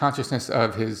gains consciousness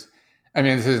of his,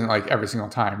 this isn't like every single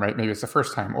time, right? Maybe it's the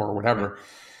first time or whatever. Right.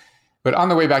 But on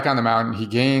the way back down the mountain, he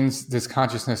gains this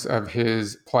consciousness of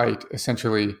his plight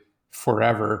essentially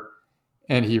forever.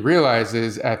 And he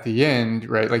realizes at the end,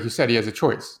 right, like you said, he has a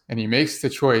choice. And he makes the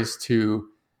choice to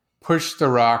push the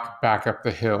rock back up the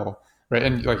hill, right?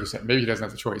 And like you said, maybe he doesn't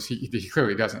have the choice. He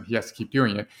clearly doesn't. He has to keep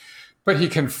doing it. But he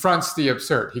confronts the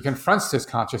absurd. He confronts his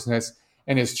consciousness,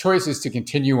 and his choice is to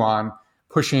continue on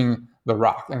pushing the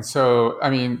rock. And so,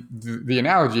 the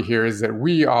analogy here is that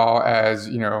we all, as,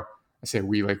 I say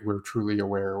we like we're truly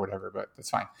aware or whatever, but that's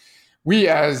fine. We,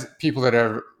 as people that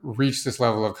have reached this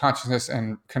level of consciousness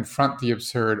and confront the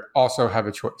absurd, also have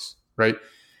a choice, right?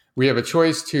 We have a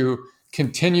choice to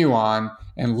continue on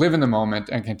and live in the moment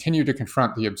and continue to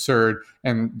confront the absurd.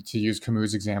 And to use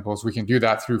Camus' examples, we can do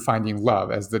that through finding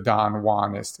love, as the Don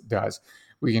Juanist does.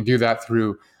 We can do that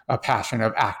through a passion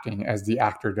of acting, as the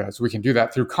actor does. We can do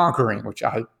that through conquering, which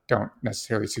I don't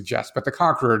necessarily suggest, but the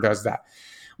conqueror does that.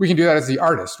 We can do that as the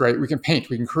artist, right? We can paint,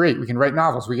 we can create, we can write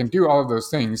novels, we can do all of those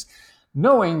things,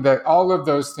 knowing that all of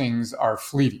those things are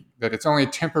fleeting, that it's only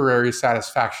temporary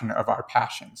satisfaction of our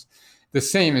passions. The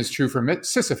same is true for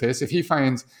Sisyphus. If he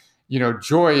finds,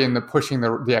 joy in the pushing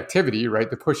the activity, right?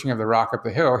 The pushing of the rock up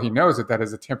the hill, he knows that that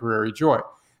is a temporary joy,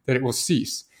 that it will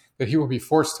cease, that he will be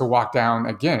forced to walk down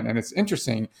again. And it's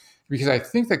interesting because I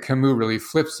think that Camus really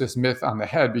flips this myth on the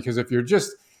head, because if you're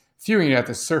just viewing it at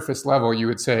the surface level, you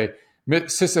would say,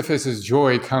 Sisyphus's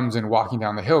joy comes in walking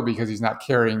down the hill because he's not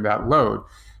carrying that load.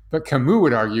 But Camus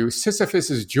would argue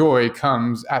Sisyphus's joy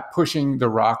comes at pushing the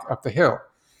rock up the hill,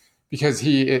 because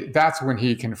that's when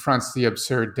he confronts the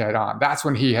absurd dead on. That's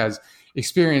when he has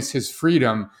experienced his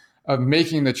freedom of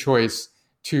making the choice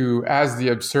to, as the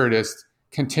absurdist,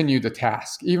 continue the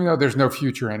task, even though there's no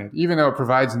future in it, even though it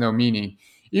provides no meaning,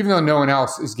 even though no one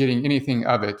else is getting anything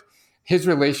of it. His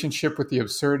relationship with the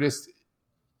absurdist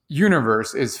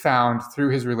universe is found through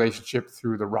his relationship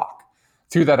through the rock,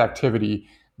 through that activity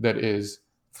that is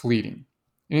fleeting.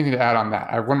 Anything to add on that?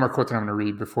 I have one more quote that I'm going to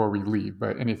read before we leave,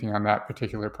 but anything on that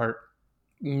particular part?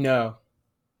 No.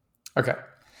 Okay.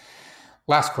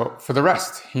 Last quote. For the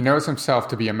rest, he knows himself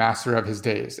to be a master of his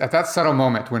days. At that subtle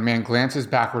moment when man glances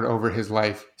backward over his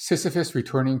life, Sisyphus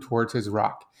returning towards his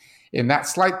rock. In that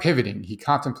slight pivoting, he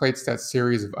contemplates that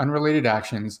series of unrelated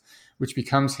actions which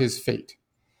becomes his fate.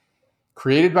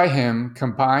 Created by him,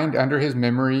 combined under his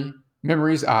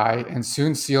memory's eye, and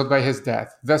soon sealed by his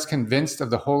death, thus convinced of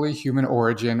the wholly human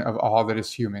origin of all that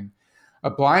is human. A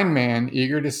blind man,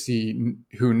 eager to see,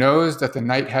 who knows that the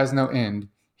night has no end,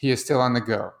 he is still on the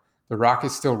go. The rock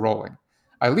is still rolling.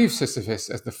 I leave Sisyphus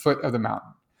at the foot of the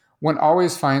mountain. One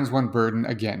always finds one burden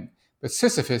again, but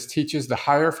Sisyphus teaches the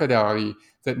higher fidelity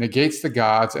that negates the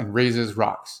gods and raises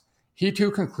rocks. He too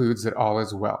concludes that all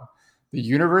is well. The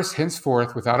universe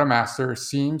henceforth without a master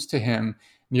seems to him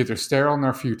neither sterile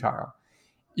nor futile.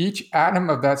 Each atom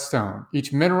of that stone,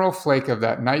 each mineral flake of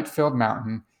that night-filled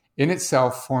mountain, in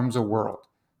itself forms a world.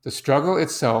 The struggle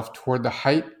itself toward the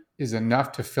height is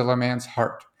enough to fill a man's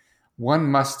heart. One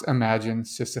must imagine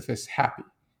Sisyphus happy.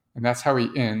 And that's how he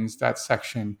ends that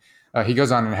section. He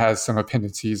goes on and has some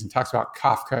appendices and talks about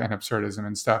Kafka and absurdism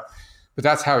and stuff. But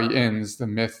that's how he ends the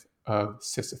myth of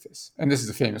Sisyphus. And this is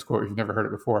a famous quote if you've never heard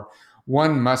it before.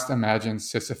 One must imagine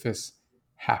Sisyphus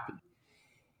happy.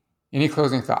 Any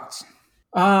closing thoughts?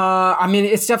 I mean,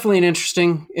 it's definitely an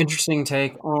interesting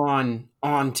take on,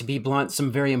 to be blunt,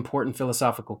 some very important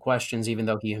philosophical questions, even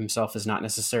though he himself is not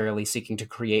necessarily seeking to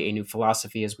create a new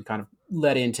philosophy, as we kind of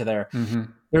led into there. Mm-hmm.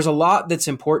 There's a lot that's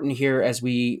important here, as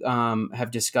we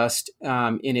have discussed,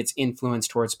 in its influence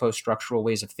towards post-structural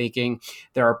ways of thinking.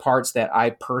 There are parts that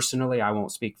I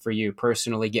won't speak for you,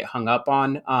 personally get hung up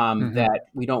on, that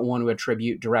we don't want to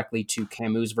attribute directly to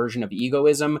Camus' version of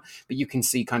egoism, but you can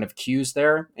see kind of cues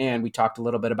there, and we talked a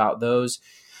little bit about those.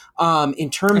 In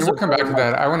terms and we'll come back to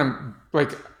that. I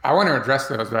want to address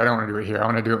those, but I don't want to do it here. I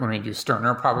want to do it when we do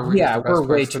Stirner, probably. Yeah, we're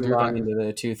way too long into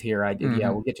the tooth here.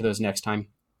 Yeah, we'll get to those next time.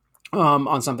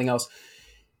 On something else.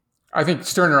 I think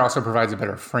Stirner also provides a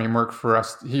better framework for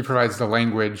us. He provides the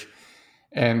language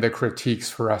and the critiques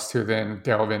for us to then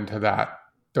delve into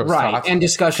those thoughts. And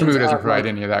discussions. Camus doesn't provide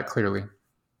any of that, clearly.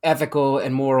 Ethical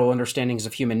and moral understandings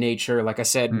of human nature. Like I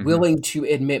said, willing to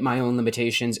admit my own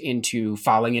limitations into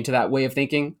falling into that way of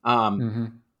thinking.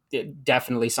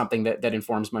 Definitely something that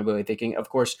informs my way of thinking. Of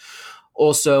course,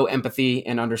 also empathy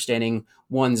and understanding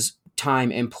one's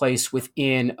time and place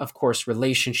within, of course,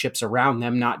 relationships around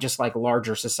them, not just like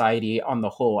larger society on the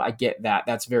whole. I get that.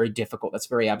 That's very difficult. That's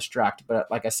very abstract. But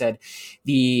like I said,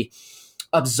 the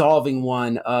absolving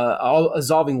one,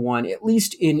 at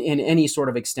least in any sort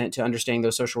of extent, to understanding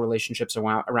those social relationships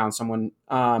around someone,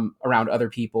 around other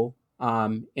people,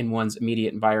 in one's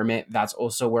immediate environment. That's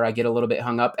also where I get a little bit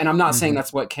hung up. And I'm not saying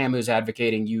that's what Camus is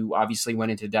advocating. You obviously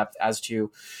went into depth as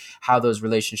to how those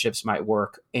relationships might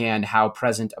work and how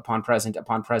present upon present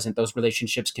upon present, those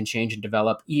relationships can change and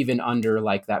develop even under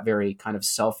like that very kind of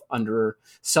self-aware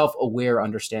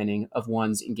understanding of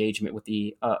one's engagement with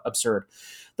the absurd.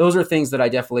 Those are things that I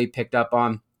definitely picked up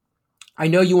on. I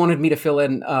know you wanted me to fill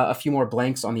in a few more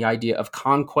blanks on the idea of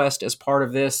conquest as part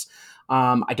of this.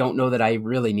 I don't know that I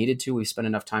really needed to. We spent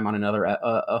enough time on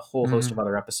a whole host of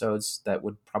other episodes that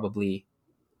would probably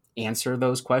answer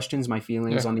those questions, my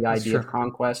feelings on the idea of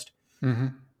conquest,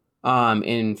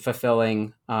 in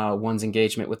fulfilling one's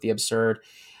engagement with the absurd.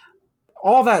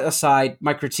 All that aside,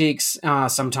 my critiques,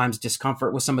 sometimes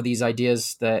discomfort with some of these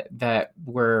ideas that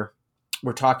we're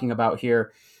talking about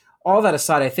here. All that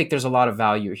aside, I think there's a lot of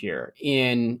value here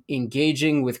in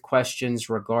engaging with questions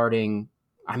regarding,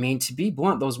 I mean, to be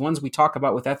blunt, those ones we talk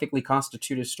about with ethically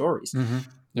constituted stories.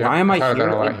 Yeah, why am I here? That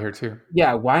a lot here too.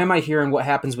 Yeah, why am I here and what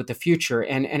happens with the future?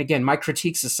 And again, my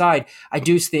critiques aside, I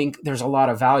do think there's a lot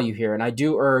of value here. And I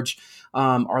do urge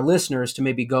our listeners to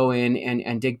maybe go in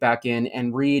and dig back in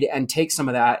and read and take some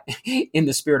of that in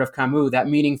the spirit of Camus, that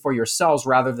meaning for yourselves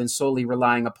rather than solely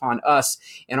relying upon us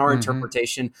and our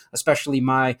interpretation, especially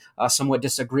my somewhat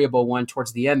disagreeable one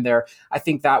towards the end there. I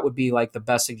think that would be like the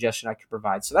best suggestion I could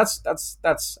provide. So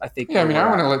that's I think. Yeah, I mean, I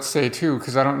want to let's say too,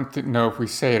 because I don't know if we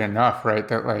say it enough, right?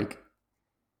 That like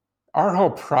our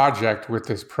whole project with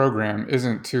this program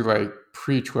isn't to like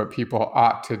preach what people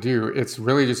ought to do. It's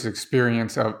really just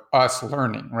experience of us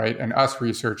learning, right? And us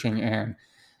researching. And,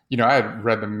 you know, I had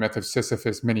read the myth of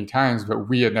Sisyphus many times, but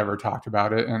we had never talked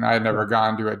about it. And I had never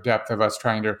gone to a depth of us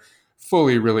trying to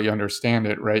fully really understand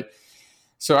it, right?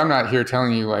 So I'm not here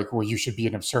telling you like, well, you should be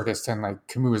an absurdist and like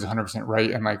Camus is 100%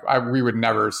 right. And like, we would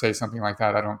never say something like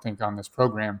that, I don't think, on this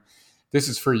program. This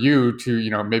is for you to, you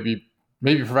know, maybe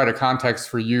provide a context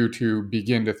for you to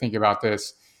begin to think about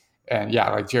this. And yeah,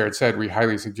 like Jared said, we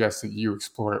highly suggest that you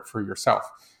explore it for yourself.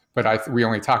 But we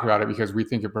only talk about it because we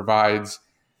think it provides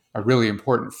a really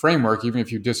important framework, even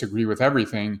if you disagree with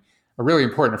everything, a really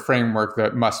important framework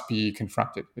that must be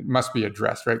confronted. It must be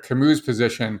addressed, right? Camus'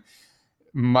 position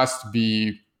must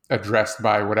be addressed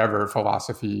by whatever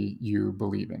philosophy you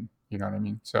believe in. You know what I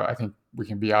mean? So I think we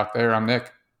can be out there. I'm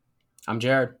Nick. I'm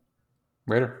Jared.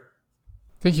 Later.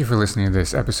 Thank you for listening to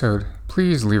this episode.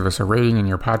 Please leave us a rating in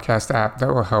your podcast app.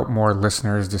 That will help more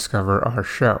listeners discover our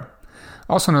show.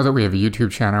 Also know that we have a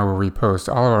YouTube channel where we post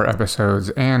all of our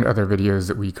episodes and other videos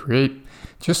that we create.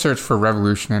 Just search for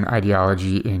Revolution and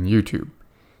Ideology in YouTube.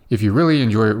 If you really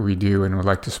enjoy what we do and would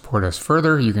like to support us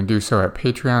further, you can do so at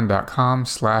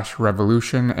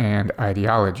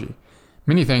patreon.com/revolutionandideology.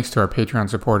 Many thanks to our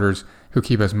Patreon supporters who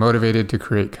keep us motivated to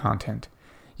create content.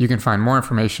 You can find more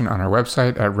information on our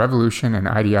website at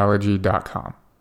revolutionandideology.com.